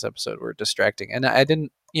parts of this episode were distracting, and I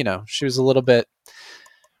didn't, she was a little bit,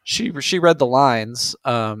 she read the lines.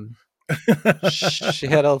 She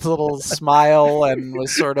had a little smile and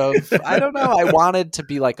was sort of, I don't know, I wanted to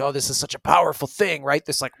be like, oh, this is such a powerful thing, right?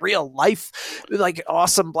 This like real life, like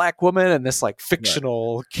awesome black woman, and this like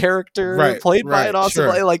fictional character played by an awesome,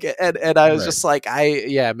 like, and I was just like,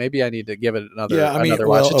 maybe I need to give it another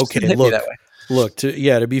watch. Okay, look,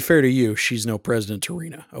 to be fair to you, she's no President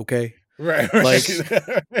Tarina, okay? Right. Like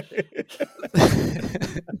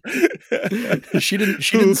she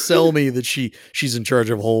didn't sell me that she's in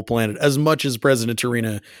charge of a whole planet as much as President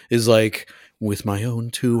Tarina is like, with my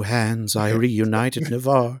own two hands I reunited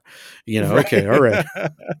Navarre. Okay, all right.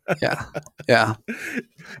 Yeah.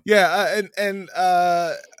 And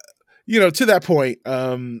to that point,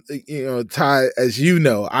 Ty, as you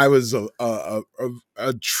know, I was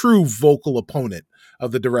a true vocal opponent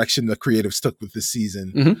of the direction the creatives took with this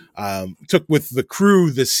season, took with the crew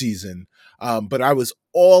this season. But I was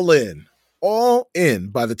all in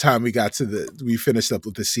by the time we finished up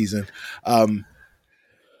with this season.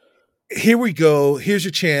 Here we go. Here's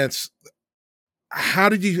your chance. How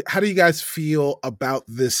do you guys feel about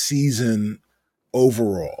this season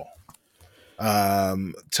overall?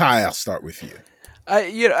 Ty, I'll start with you.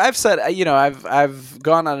 I've said, I've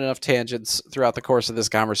gone on enough tangents throughout the course of this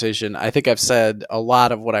conversation. I think I've said a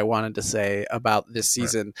lot of what I wanted to say about this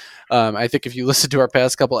season. I think if you listen to our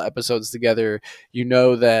past couple of episodes together, you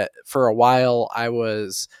know that for a while I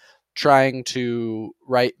was trying to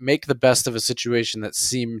make the best of a situation that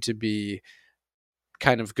seemed to be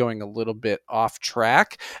kind of going a little bit off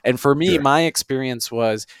track. And for me, my experience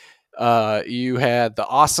was, you had the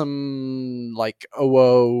awesome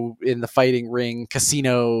Owo in the fighting ring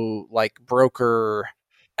casino broker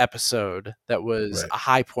episode that was a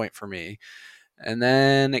high point for me, and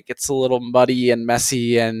then it gets a little muddy and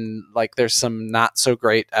messy, and there's some not so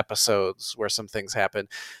great episodes where some things happen.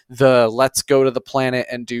 The let's go to the planet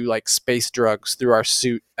and do space drugs through our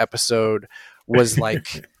suit episode was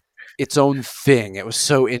its own thing. It was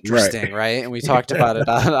so interesting, right? And we talked about it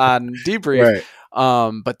on Debrief.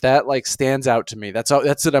 But that stands out to me. That's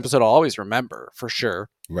an episode I'll always remember for sure.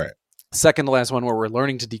 Right. Second to last one, where we're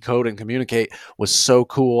learning to decode and communicate, was so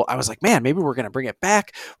cool. I was like, man, maybe we're going to bring it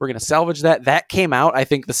back. We're going to salvage that. That came out, I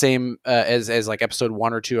think, the same as episode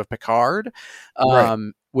 1 or 2 of Picard,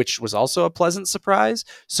 which was also a pleasant surprise.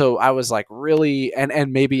 So I was really,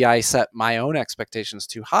 and maybe I set my own expectations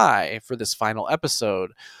too high for this final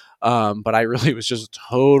episode. But I really was just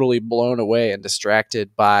totally blown away and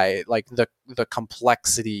distracted by the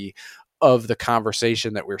complexity of the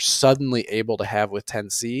conversation that we're suddenly able to have with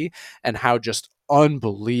 10C, and how just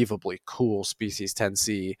unbelievably cool species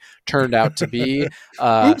 10C turned out to be.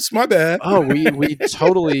 Oops, my bad. we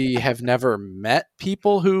totally have never met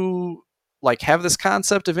people who have this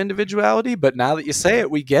concept of individuality, but now that you say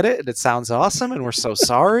it, we get it, and it sounds awesome, and we're so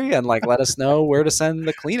sorry, and let us know where to send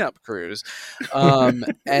the cleanup crews.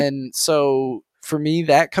 And so for me,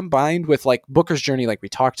 that combined with Booker's journey, we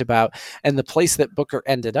talked about, and the place that Booker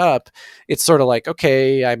ended up, it's sort of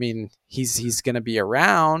okay, I mean, he's going to be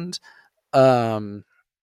around. But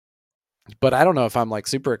I don't know if I'm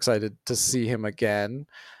super excited to see him again.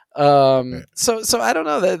 So I don't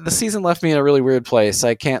know, the season left me in a really weird place.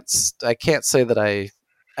 I can't say that I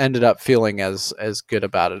ended up feeling as good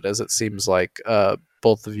about it as it seems like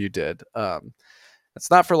both of you did. It's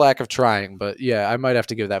not for lack of trying, but yeah, I might have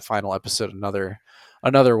to give that final episode another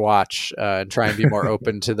watch, and try and be more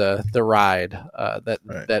open to the ride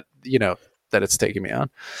that it's taking me on.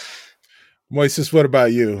 Moises, what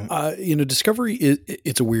about you? Discovery,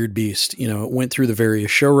 it's a weird beast. It went through the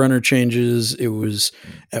various showrunner changes. It was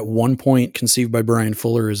at one point conceived by Brian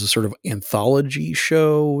Fuller as a sort of anthology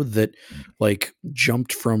show that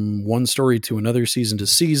jumped from one story to another, season to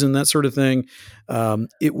season, that sort of thing.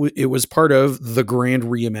 It was part of the grand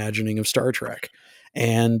reimagining of Star Trek.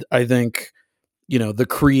 And I think, the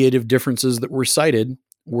creative differences that were cited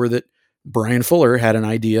were that Brian Fuller had an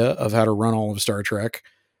idea of how to run all of Star Trek,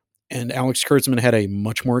 and Alex Kurtzman had a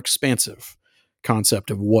much more expansive concept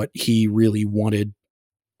of what he really wanted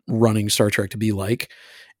running Star Trek to be like.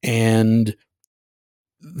 And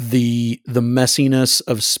the messiness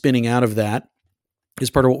of spinning out of that is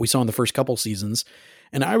part of what we saw in the first couple seasons.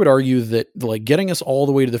 And I would argue that getting us all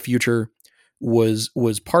the way to the future was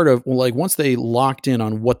part of, once they locked in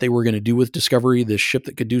on what they were going to do with Discovery, this ship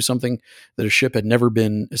that could do something that a ship had never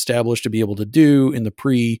been established to be able to do in the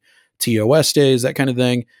pre-TOS days, that kind of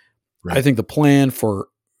thing. Right. I think the plan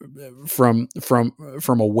from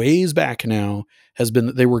a ways back now has been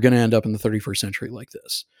that they were going to end up in the 31st century like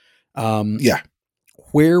this.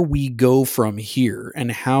 Where we go from here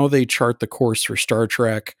and how they chart the course for Star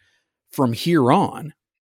Trek from here on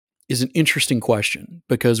is an interesting question,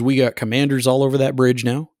 because we got commanders all over that bridge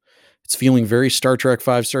now. It's feeling very Star Trek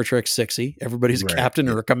 5, Star Trek 6-y. Everybody's a captain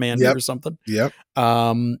or a commander or something. Yep.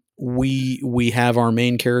 We have our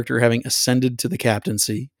main character having ascended to the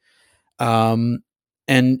captaincy. And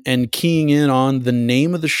keying in on the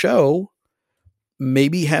name of the show,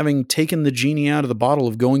 maybe having taken the genie out of the bottle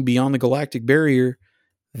of going beyond the galactic barrier,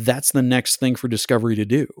 that's the next thing for Discovery to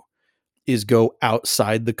do, is go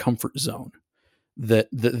outside the comfort zone. That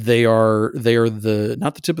they are the,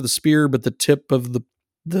 not the tip of the spear, but the tip of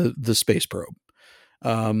the space probe.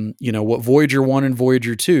 What Voyager 1 and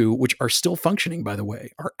Voyager 2, which are still functioning, by the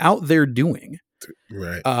way, are out there doing.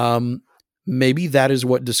 Right. Maybe that is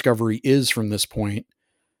what Discovery is from this point,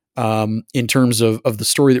 in terms of the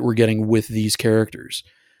story that we're getting with these characters.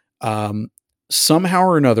 Somehow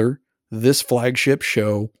or another, this flagship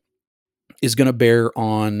show is going to bear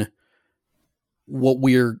on what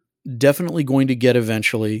we're definitely going to get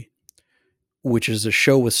eventually, which is a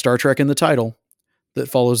show with Star Trek in the title that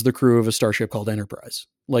follows the crew of a starship called Enterprise.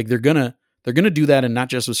 They're going to do that, and not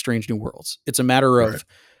just with Strange New Worlds. It's a matter of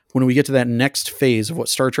when we get to that next phase of what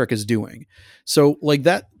Star Trek is doing. So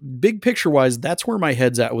that big picture wise, that's where my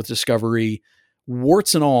head's at with Discovery,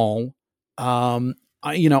 warts and all. I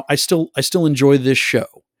still enjoy this show.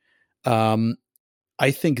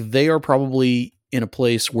 I think they are probably in a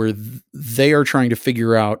place where they are trying to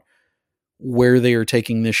figure out where they are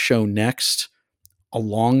taking this show next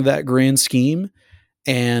along that grand scheme.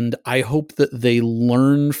 And I hope that they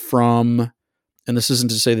learn from, and this isn't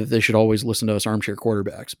to say that they should always listen to us armchair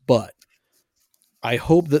quarterbacks, but I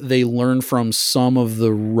hope that they learn from some of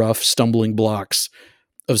the rough stumbling blocks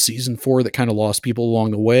of season 4 that kind of lost people along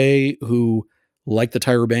the way, who, like the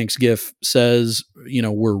Tyra Banks gif says,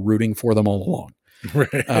 we're rooting for them all along.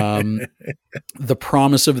 The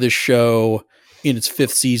promise of this show in its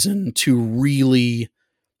 5th season to really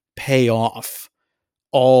pay off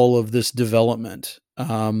all of this development.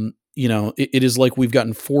 It is like we've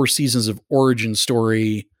gotten 4 seasons of origin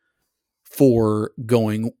story for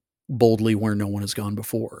going boldly where no one has gone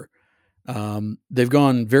before. They've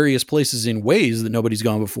gone various places in ways that nobody's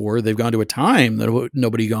gone before. They've gone to a time that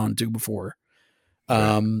nobody gone to before.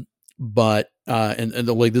 But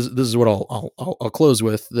this is what I'll close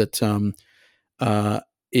with, that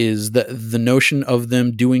is that the notion of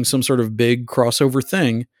them doing some sort of big crossover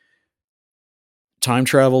thing. Time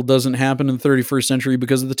travel doesn't happen in the 31st century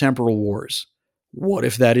because of the temporal wars. What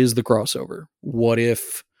if that is the crossover? What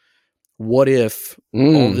if all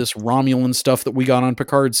this Romulan stuff that we got on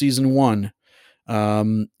Picard season 1,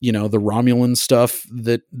 the Romulan stuff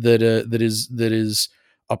that is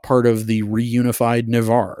a part of the reunified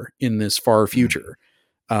Ni'Var in this far future.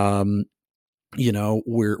 We're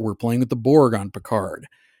playing with the Borg on Picard.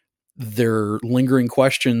 There are lingering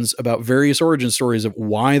questions about various origin stories of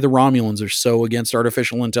why the Romulans are so against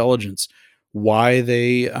artificial intelligence, why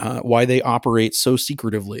they operate so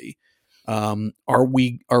secretively. Are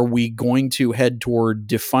we going to head toward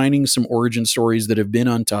defining some origin stories that have been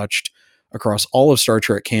untouched across all of Star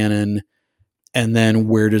Trek canon? And then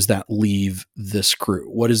where does that leave this crew?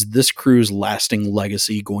 What is this crew's lasting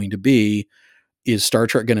legacy going to be? Is Star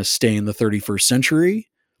Trek going to stay in the 31st century?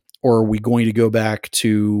 Or are we going to go back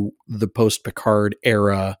to the post-Picard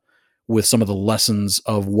era with some of the lessons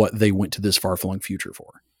of what they went to this far-flung future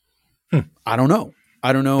for? I don't know.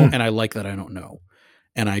 And I like that I don't know.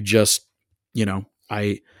 And I just,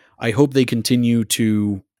 I hope they continue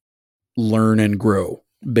to learn and grow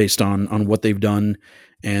based on what they've done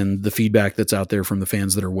and the feedback that's out there from the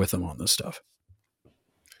fans that are with them on this stuff.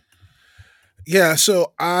 Yeah,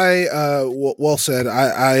 so well said.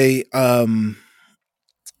 I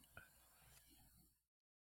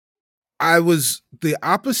was the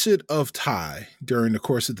opposite of Ty during the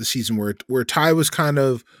course of the season, where Ty was kind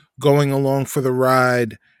of going along for the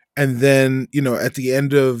ride, and then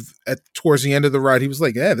towards the end of the ride, he was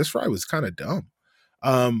like, "Yeah, this ride was kind of dumb."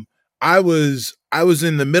 I was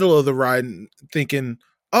in the middle of the ride thinking,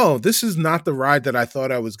 "Oh, this is not the ride that I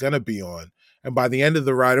thought I was gonna be on." And by the end of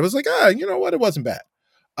the ride, I was like, you know what? It wasn't bad.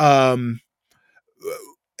 And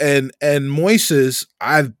Moises,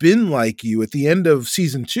 I've been like you at the end of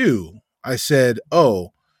season 2. I said,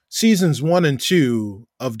 oh, seasons 1 and 2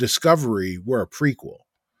 of Discovery were a prequel.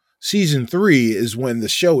 Season 3 is when the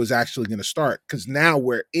show is actually going to start, because now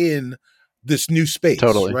we're in this new space,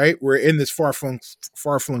 Totally. right? We're in this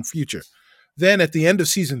far-flung future. Then at the end of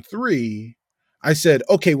season 3, I said,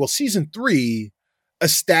 okay, well, season 3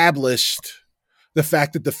 established the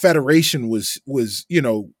fact that the Federation was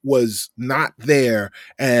not there,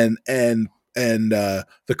 and the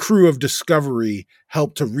crew of Discovery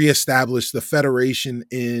helped to reestablish the Federation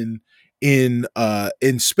in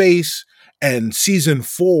space. And season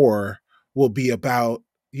 4 will be about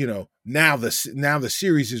now the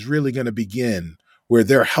series is really going to begin, where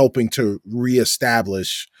they're helping to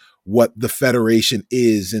reestablish what the Federation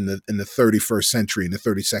is in the 31st century, in the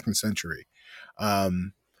 32nd century.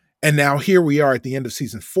 And now here we are at the end of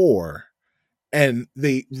season 4, and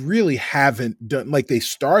they really haven't done, like they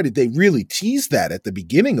really teased that at the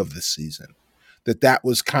beginning of this season, that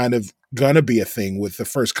was kind of going to be a thing with the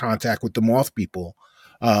first contact with the moth people,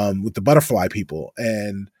 with the butterfly people.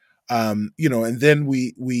 And, and then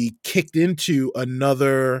we kicked into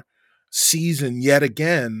another season yet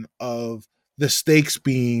again of the stakes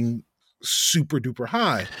being super duper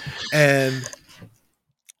high. And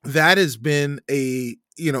that has been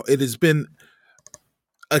it has been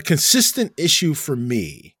a consistent issue for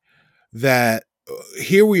me, that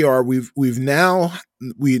here we are. We now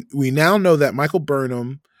know that Michael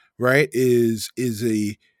Burnham, right, is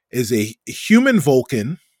a human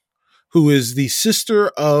Vulcan who is the sister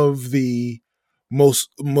of the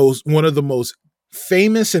one of the most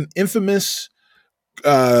famous and infamous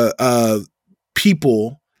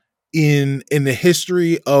people in the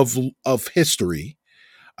history of history.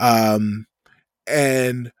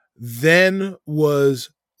 And then was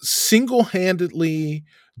single-handedly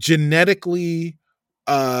genetically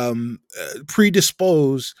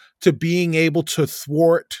predisposed to being able to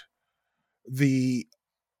thwart the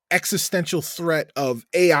existential threat of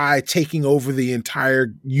AI taking over the entire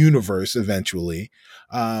universe eventually.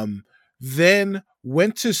 Then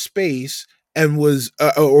went to space and was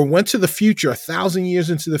or went to the future, 1,000 years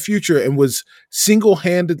into the future, and was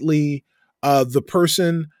single-handedly the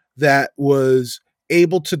person that was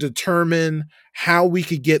able to determine how we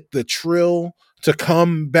could get the Trill to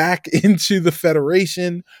come back into the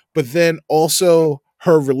Federation. But then also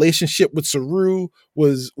her relationship with Saru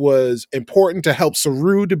was important to help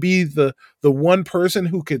Saru to be the one person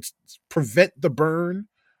who could prevent the burn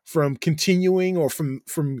from continuing, or from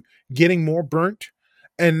getting more burnt.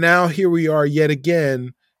 And now here we are yet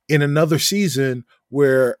again in another season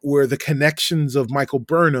where the connections of Michael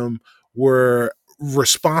Burnham were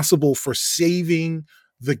responsible for saving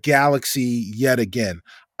the galaxy yet again.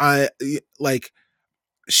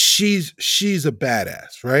 She's a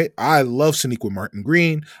badass, right? I love Sonequa Martin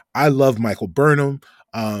Green. I love Michael Burnham.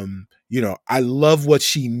 I love what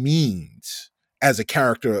she means as a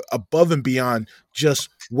character, above and beyond just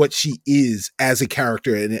what she is as a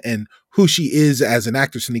character and who she is as an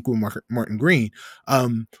actor, Sonequa Martin Green.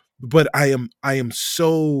 But I am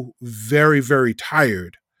so very, very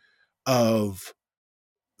tired of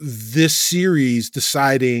this series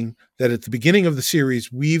deciding that at the beginning of the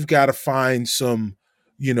series, we've got to find some,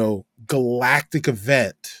 galactic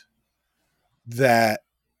event that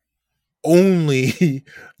only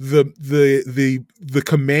the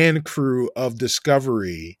command crew of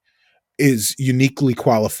Discovery is uniquely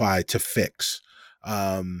qualified to fix.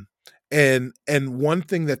 And one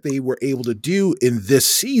thing that they were able to do in this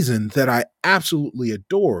season that I absolutely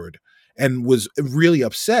adored and was really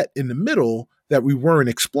upset in the middle that we weren't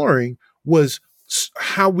exploring was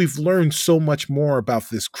how we've learned so much more about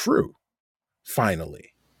this crew.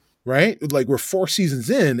 Finally, right? Like, we're 4 seasons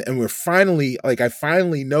in, and we're finally, like, I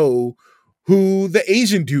finally know who the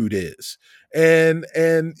Asian dude is, and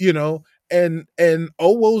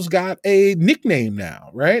Owo's got a nickname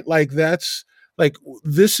now, right? Like, that's like,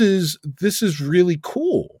 this is really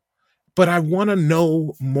cool. But I want to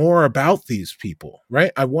know more about these people,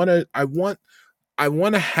 right? I want I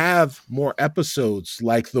want to have more episodes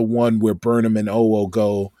like the one where Burnham and Owo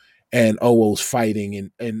go and Owo's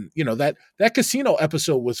fighting, and that casino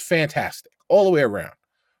episode was fantastic all the way around,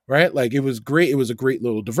 right? Like, it was great. It was a great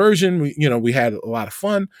little diversion. We had a lot of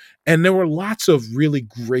fun, and there were lots of really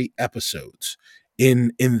great episodes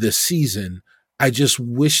in this season. I just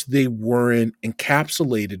wish they weren't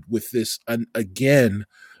encapsulated with this again.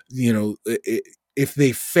 If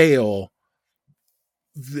they fail,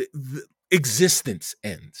 the existence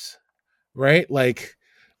ends, right? Like,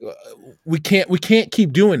 we can't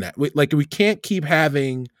keep doing that. We can't keep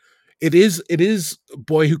having it is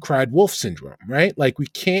boy who cried wolf syndrome, right? Like, we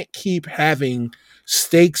can't keep having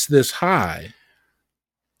stakes this high,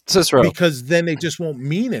 Cicero, because then they just won't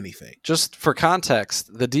mean anything. Just for context,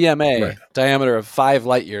 the DMA diameter of 5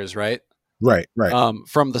 light years, right? Right.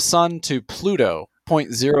 From the sun to Pluto,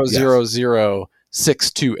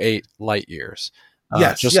 0.000628 light years.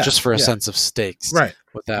 Just for a sense of stakes,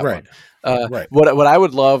 with that one. What I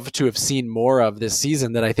would love to have seen more of this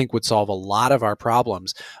season that I think would solve a lot of our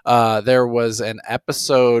problems. There was an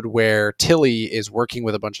episode where Tilly is working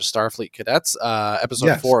with a bunch of Starfleet cadets.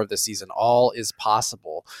 Episode 4 of this season, All Is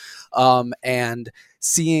Possible, and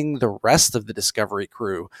seeing the rest of the Discovery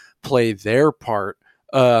crew play their part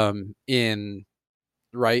in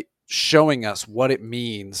showing us what it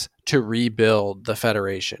means to rebuild the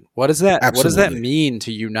Federation. What does that mean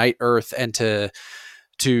to unite Earth and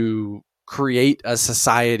to create a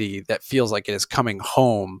society that feels like it is coming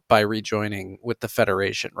home by rejoining with the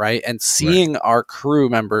Federation, right? And seeing our crew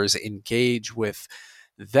members engage with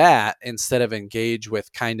that instead of engage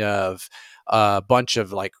with kind of a bunch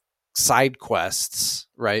of like side quests,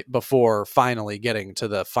 right, before finally getting to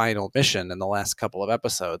the final mission in the last couple of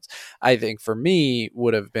episodes, I think for me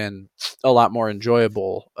would have been a lot more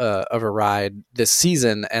enjoyable of a ride this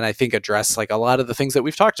season, and I think address like a lot of the things that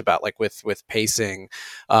we've talked about, like with pacing,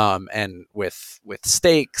 and with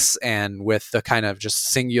stakes, and with the kind of just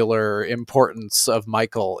singular importance of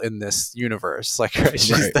Michael in this universe. Like,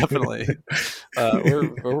 she's definitely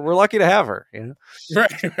we're lucky to have her,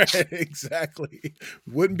 right, exactly.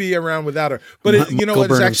 Wouldn't be around without her. But Michael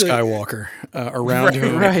Burnham actually Skywalker, around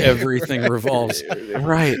whom everything revolves.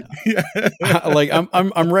 Right. Like,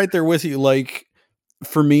 I'm right there with you. Like,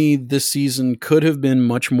 for me, this season could have been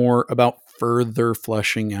much more about further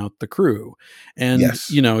fleshing out the crew. And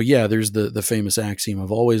there's the famous axiom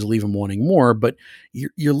of always leave them wanting more, but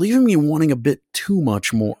you're leaving me wanting a bit too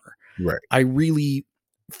much more. Right. I really,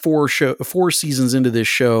 4 seasons into this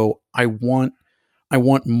show, I want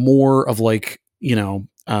more of, like,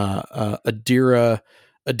 Adira's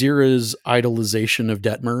idolization of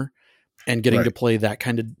Detmer and getting to play that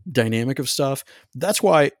kind of dynamic of stuff. That's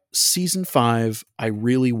why season 5, I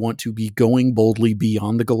really want to be going boldly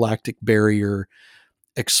beyond the galactic barrier,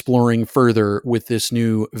 exploring further with this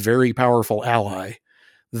new, very powerful ally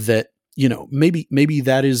that, maybe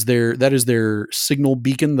that is their signal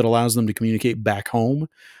beacon that allows them to communicate back home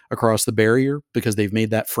across the barrier because they've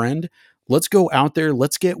made that friend. Let's go out there.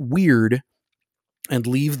 Let's get weird and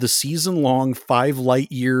leave the season-long 5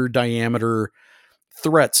 light year diameter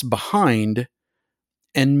threats behind.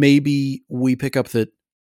 And maybe we pick up that,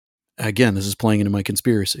 again, this is playing into my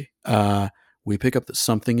conspiracy. We pick up that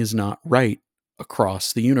something is not right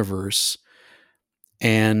across the universe,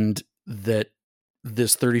 and that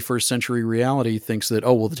this 31st century reality thinks that,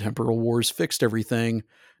 the temporal wars fixed everything.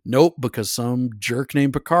 Nope, because some jerk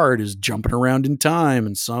named Picard is jumping around in time,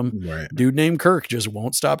 and some dude named Kirk just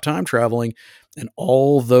won't stop time traveling, and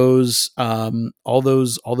all those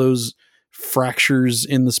fractures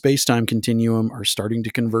in the space-time continuum are starting to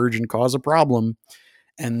converge and cause a problem,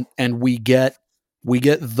 and we get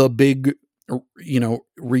the big,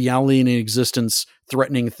 reality in existence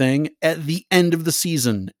threatening thing at the end of the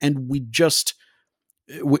season, and we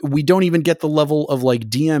don't even get the level of like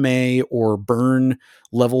DMA or Burn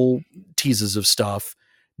level teases of stuff.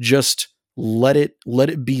 Just let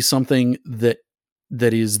it be something that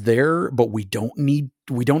is there, but we don't need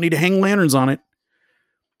to hang lanterns on it.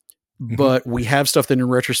 But we have stuff that in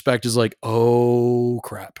retrospect is like, oh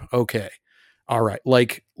crap. Okay. All right.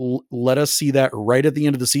 Like, let us see that right at the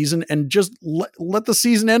end of the season, and just let the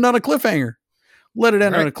season end on a cliffhanger. Let it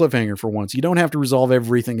end on a cliffhanger for once. You don't have to resolve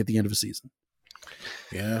everything at the end of a season.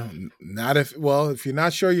 Yeah, if you're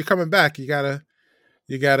not sure you're coming back, you gotta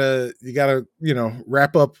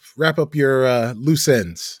wrap up your loose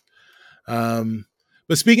ends.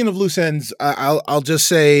 But speaking of loose ends, I'll just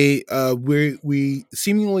say we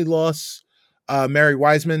seemingly lost Mary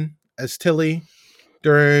Wiseman as Tilly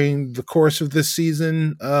during the course of this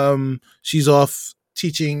season. She's off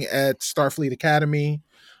teaching at Starfleet Academy.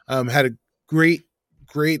 Had a great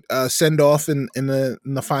great send off in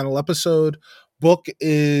the final episode. Book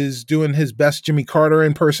is doing his best Jimmy Carter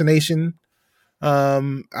impersonation,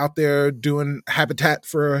 out there doing habitat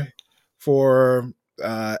for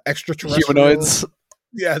extraterrestrial humanoids.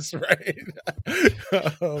 Yes, right.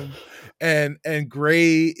 And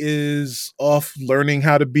Gray is off learning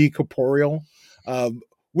how to be corporeal.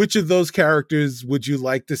 Which of those characters would you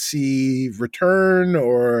like to see return,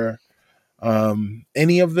 or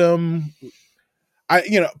any of them?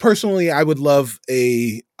 Personally, I would love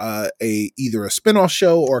a either a spinoff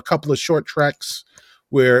show or a couple of short treks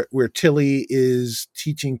where Tilly is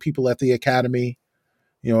teaching people at the academy.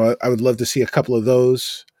 I would love to see a couple of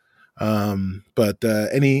those. But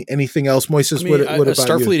anything else, Moises? What about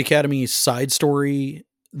Starfleet you? Academy side story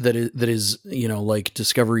that is like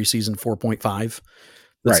Discovery season 4.5.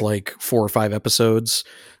 That's Right. like 4 or 5 episodes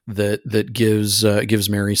that gives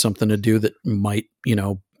Mary something to do that might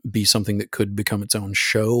be something that could become its own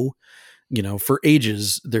show. For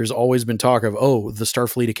ages, there's always been talk of the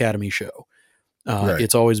Starfleet Academy show. Right.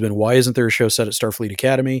 It's always been, why isn't there a show set at Starfleet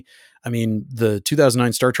Academy? I mean, the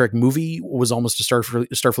 2009 Star Trek movie was almost a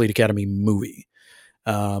Starfleet Academy movie.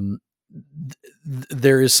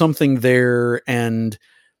 There is something there, and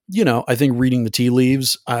I think reading the tea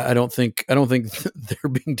leaves, I don't think they're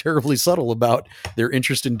being terribly subtle about their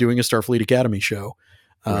interest in doing a Starfleet Academy show.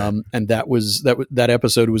 Right. And that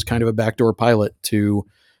episode was kind of a backdoor pilot to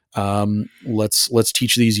let's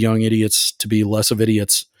teach these young idiots to be less of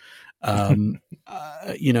idiots.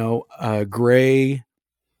 Gray,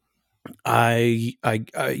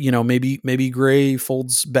 maybe Gray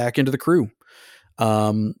folds back into the crew.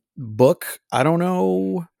 Book, I don't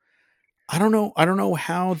know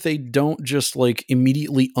how they don't just like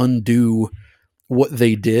immediately undo what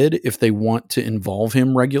they did if they want to involve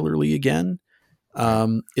him regularly again.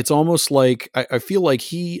 It's almost like I feel like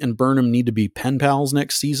he and Burnham need to be pen pals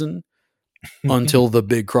next season until the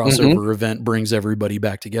big crossover event brings everybody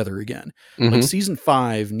back together again. Like season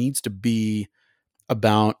 5 needs to be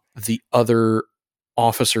about the other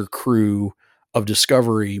officer crew of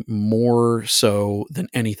Discovery more so than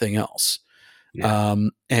anything else. Yeah.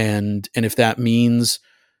 And if that means,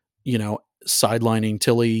 sidelining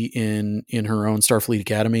Tilly in her own Starfleet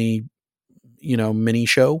Academy, mini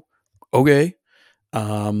show. Okay.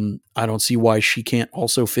 I don't see why she can't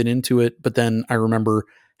also fit into it. But then I remember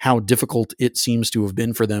how difficult it seems to have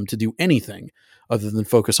been for them to do anything other than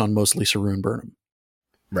focus on mostly Saru Burnham.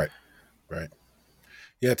 Right.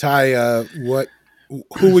 Yeah. Ty,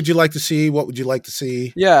 who would you like to see? What would you like to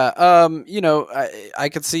see? Yeah, I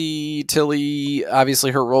could see Tilly.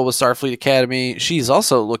 Obviously, her role with Starfleet Academy. She's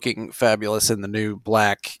also looking fabulous in the new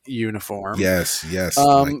black uniform. Yes.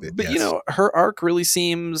 But her arc really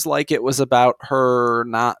seems like it was about her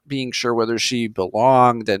not being sure whether she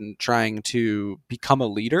belonged and trying to become a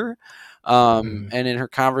leader. And in her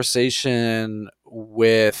conversation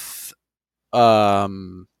with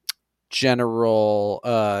General,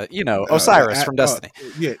 Osiris from Destiny.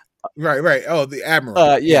 Yeah, right. Oh, the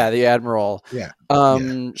Admiral. The Admiral. Yeah.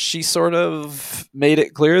 She sort of made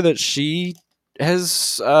it clear that she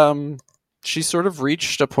has, she sort of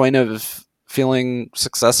reached a point of feeling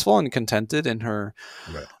successful and contented in her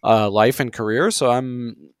life and career. So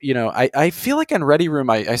I feel like in Ready Room,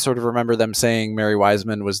 I sort of remember them saying Mary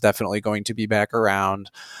Wiseman was definitely going to be back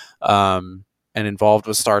around. And involved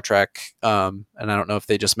with Star Trek. And I don't know if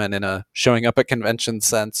they just meant in a showing up at convention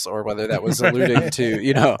sense or whether that was alluding to,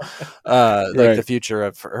 the future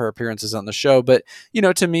of her appearances on the show. But,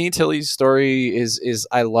 to me, Tilly's story is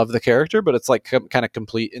I love the character, but it's like kind of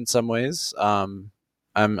complete in some ways.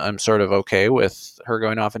 I'm sort of okay with her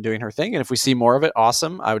going off and doing her thing. And if we see more of it,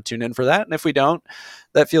 awesome. I would tune in for that. And if we don't,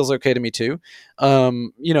 that feels okay to me too.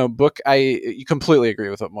 Book, you completely agree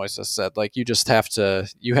with what Moises said. Like you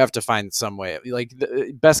have to find some way, like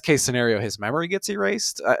the best case scenario, his memory gets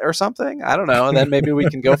erased or something. I don't know. And then maybe we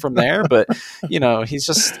can go from there. But he's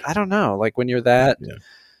just, I don't know. Like when you're that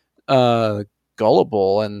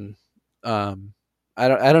gullible and, I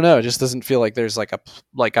don't know. It just doesn't feel like there's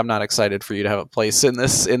I'm not excited for you to have a place in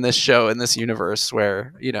this show, in this universe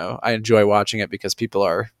where, I enjoy watching it because people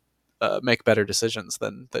are, make better decisions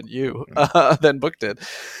than you, than Book did.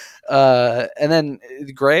 And then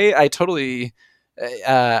Gray, I totally,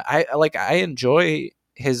 I enjoy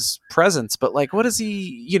his presence, but like, what is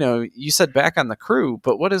he, you said back on the crew,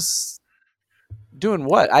 but what is doing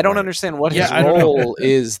what? I don't understand what his role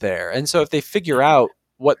is there. And so if they figure out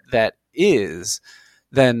what that is,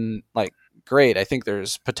 then like great. I think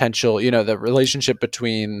there's potential, the relationship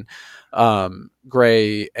between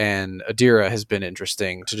Gray and Adira has been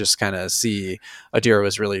interesting to just kind of see. Adira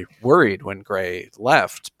was really worried when Gray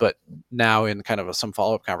left, but now in kind of some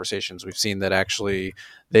follow-up conversations, we've seen that actually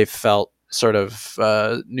they've felt sort of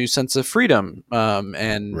new sense of freedom,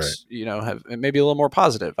 and right. Have maybe a little more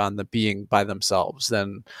positive on the being by themselves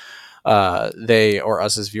than they or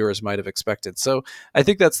us as viewers might have expected. So I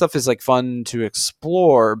think that stuff is like fun to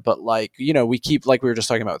explore, but like, we keep, like we were just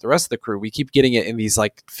talking about with the rest of the crew, we keep getting it in these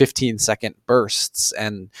like 15-second bursts.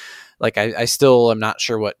 And like, I still am not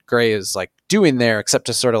sure what Gray is like doing there, except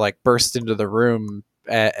to sort of like burst into the room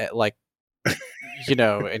at like,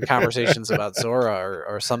 in conversations about Zora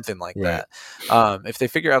or something like right. that. If they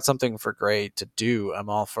figure out something for Gray to do, I'm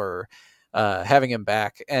all for having him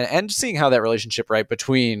back and seeing how that relationship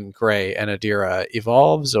between Gray and Adira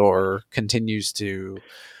evolves or continues to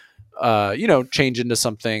change into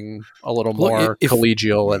something a little more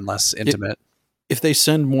collegial and less intimate. If they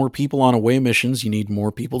send more people on away missions, you need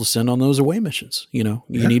more people to send on those away missions. You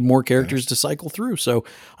need more characters to cycle through. So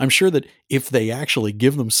I'm sure that if they actually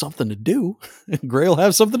give them something to do, Gray will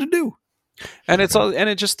have something to do. And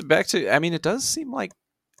it just back to, it does seem like,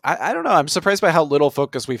 I don't know. I'm surprised by how little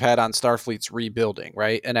focus we've had on Starfleet's rebuilding,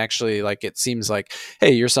 right? And actually, like, it seems like,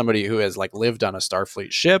 hey, you're somebody who has like lived on a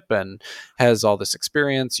Starfleet ship and has all this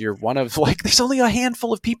experience. You're one of like, there's only a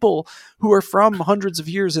handful of people who are from hundreds of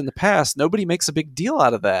years in the past. Nobody makes a big deal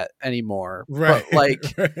out of that anymore. Right. But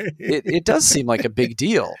like, right. it does seem like a big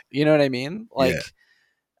deal. You know what I mean? Like,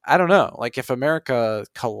 I don't know, like if America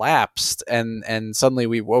collapsed and suddenly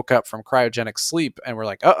we woke up from cryogenic sleep and we're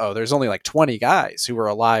like, there's only like 20 guys who were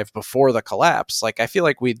alive before the collapse. Like, I feel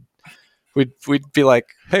like we'd be like,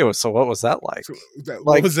 hey, so what was that like?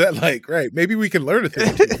 What was that like? Right. Maybe we can learn a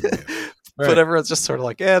thing. Right. But everyone's just sort of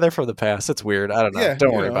like, they're from the past. It's weird. I don't know.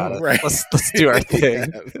 Don't worry about it. Right. Let's do our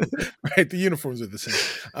thing. Right. The uniforms are the same.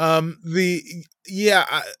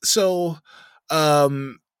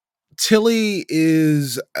 Tilly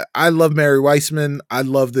is, I love Mary Weissman. I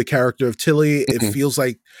love the character of Tilly. It feels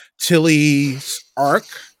like Tilly's arc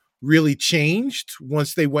really changed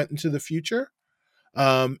once they went into the future.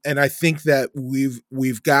 And I think that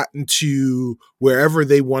we've gotten to wherever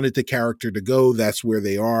they wanted the character to go. That's where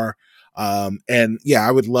they are. I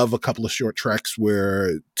would love a couple of short treks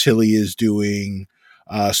where Tilly is doing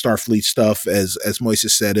Starfleet stuff. As Moises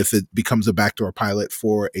said, if it becomes a backdoor pilot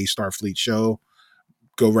for a Starfleet show,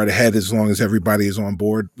 go right ahead. As long as everybody is on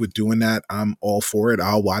board with doing that, I'm all for it.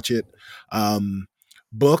 I'll watch it.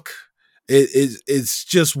 Book, it's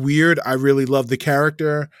just weird. I really love the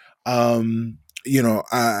character.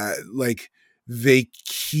 They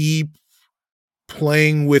keep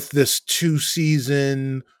playing with this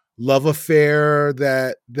 2-season love affair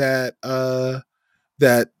that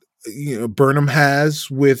Burnham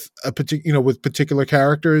has with with particular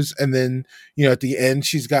characters, and then at the end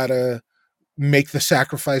she's got to make the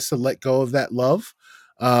sacrifice to let go of that love.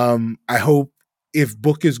 I hope if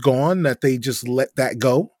Book is gone that they just let that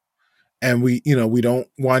go, and we don't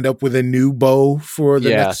wind up with a new bow for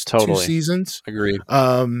the next 2 seasons. Agree.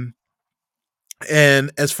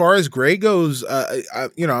 And as far as Gray goes,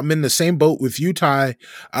 I'm in the same boat with you, Ty.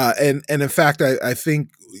 And in fact, I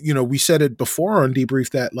think, we said it before on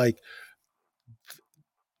Debrief that like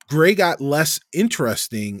Gray got less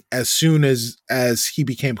interesting as soon as he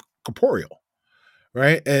became corporeal.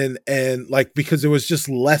 Right. And like, because there was just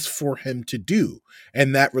less for him to do.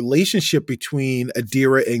 And that relationship between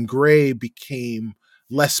Adira and Gray became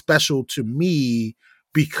less special to me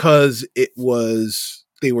because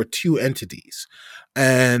they were two entities.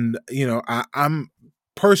 And, I'm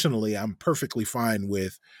perfectly fine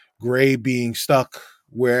with Gray being stuck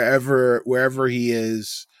wherever he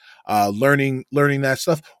is, learning that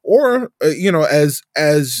stuff, or as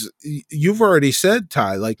you've already said,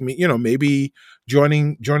 Ty, like me, maybe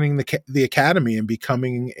joining the academy and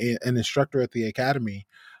becoming an instructor at the academy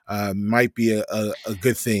might be a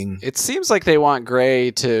good thing. It seems like they want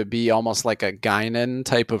Gray to be almost like a Guinan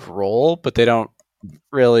type of role, but they don't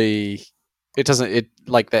really. It doesn't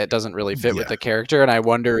really fit with the character, and I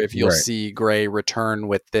wonder if you'll see Gray return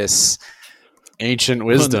with this ancient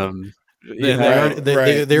wisdom. They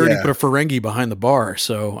already put a Ferengi behind the bar,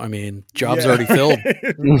 so I mean, job's already filled.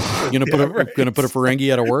 Gonna put a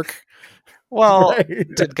Ferengi out of work. Well,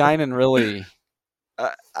 did Guinan really?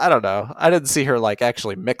 I don't know. I didn't see her like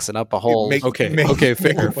actually mixing up a whole. Fair.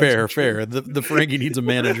 The Ferengi needs a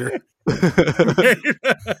manager.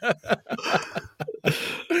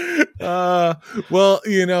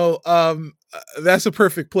 that's a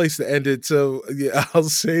perfect place to end it. So yeah, I'll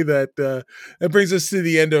say that that brings us to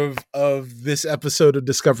the end of this episode of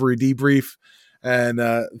Discovery Debrief. And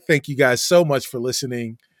thank you guys so much for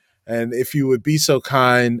listening. And if you would be so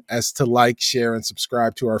kind as to like, share, and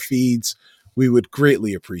subscribe to our feeds, we would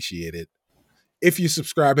greatly appreciate it. If you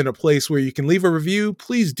subscribe in a place where you can leave a review,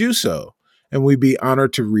 please do so. And we'd be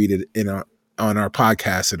honored to read it on our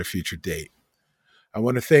podcast at a future date. I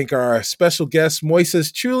want to thank our special guest,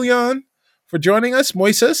 Moises Chulian, for joining us.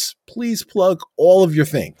 Moises, please plug all of your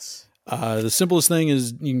things. The simplest thing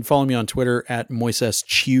is you can follow me on Twitter at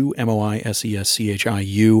MoisesChiu,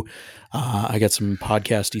 MoisesChiu. I got some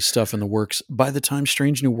podcasty stuff in the works. By the time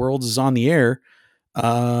Strange New Worlds is on the air,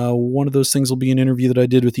 one of those things will be an interview that I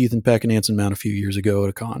did with Ethan Peck and Anson Mount a few years ago at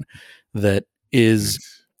a con. That is,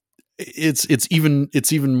 it's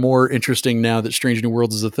even more interesting now that Strange New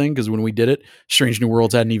Worlds is a thing, because when we did it, Strange New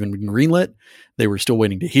Worlds hadn't even been greenlit. They were still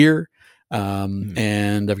waiting to hear.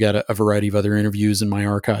 And I've got a variety of other interviews in my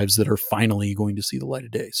archives that are finally going to see the light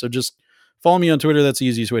of day. So just follow me on Twitter. That's the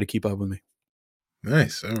easiest way to keep up with me.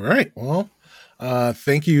 Nice. All right. Well,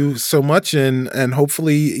 thank you so much. And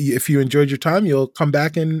hopefully if you enjoyed your time, you'll come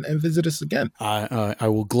back and visit us again. I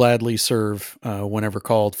will gladly serve, whenever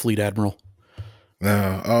called Fleet Admiral.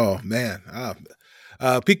 Oh man.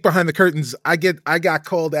 Peek behind the curtains. I got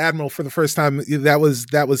called Admiral for the first time.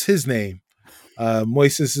 That was his name.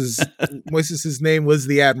 Moises's name was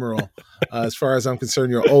the Admiral. As far as I'm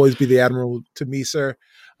concerned, you'll always be the Admiral to me, sir.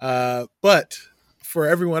 But for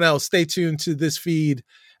everyone else, stay tuned to this feed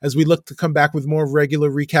as we look to come back with more regular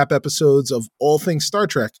recap episodes of all things Star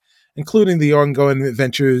Trek, including the ongoing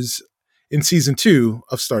adventures in season 2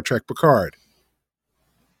 of Star Trek Picard.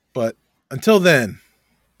 But until then,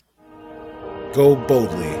 go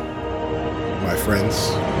boldly, my friends.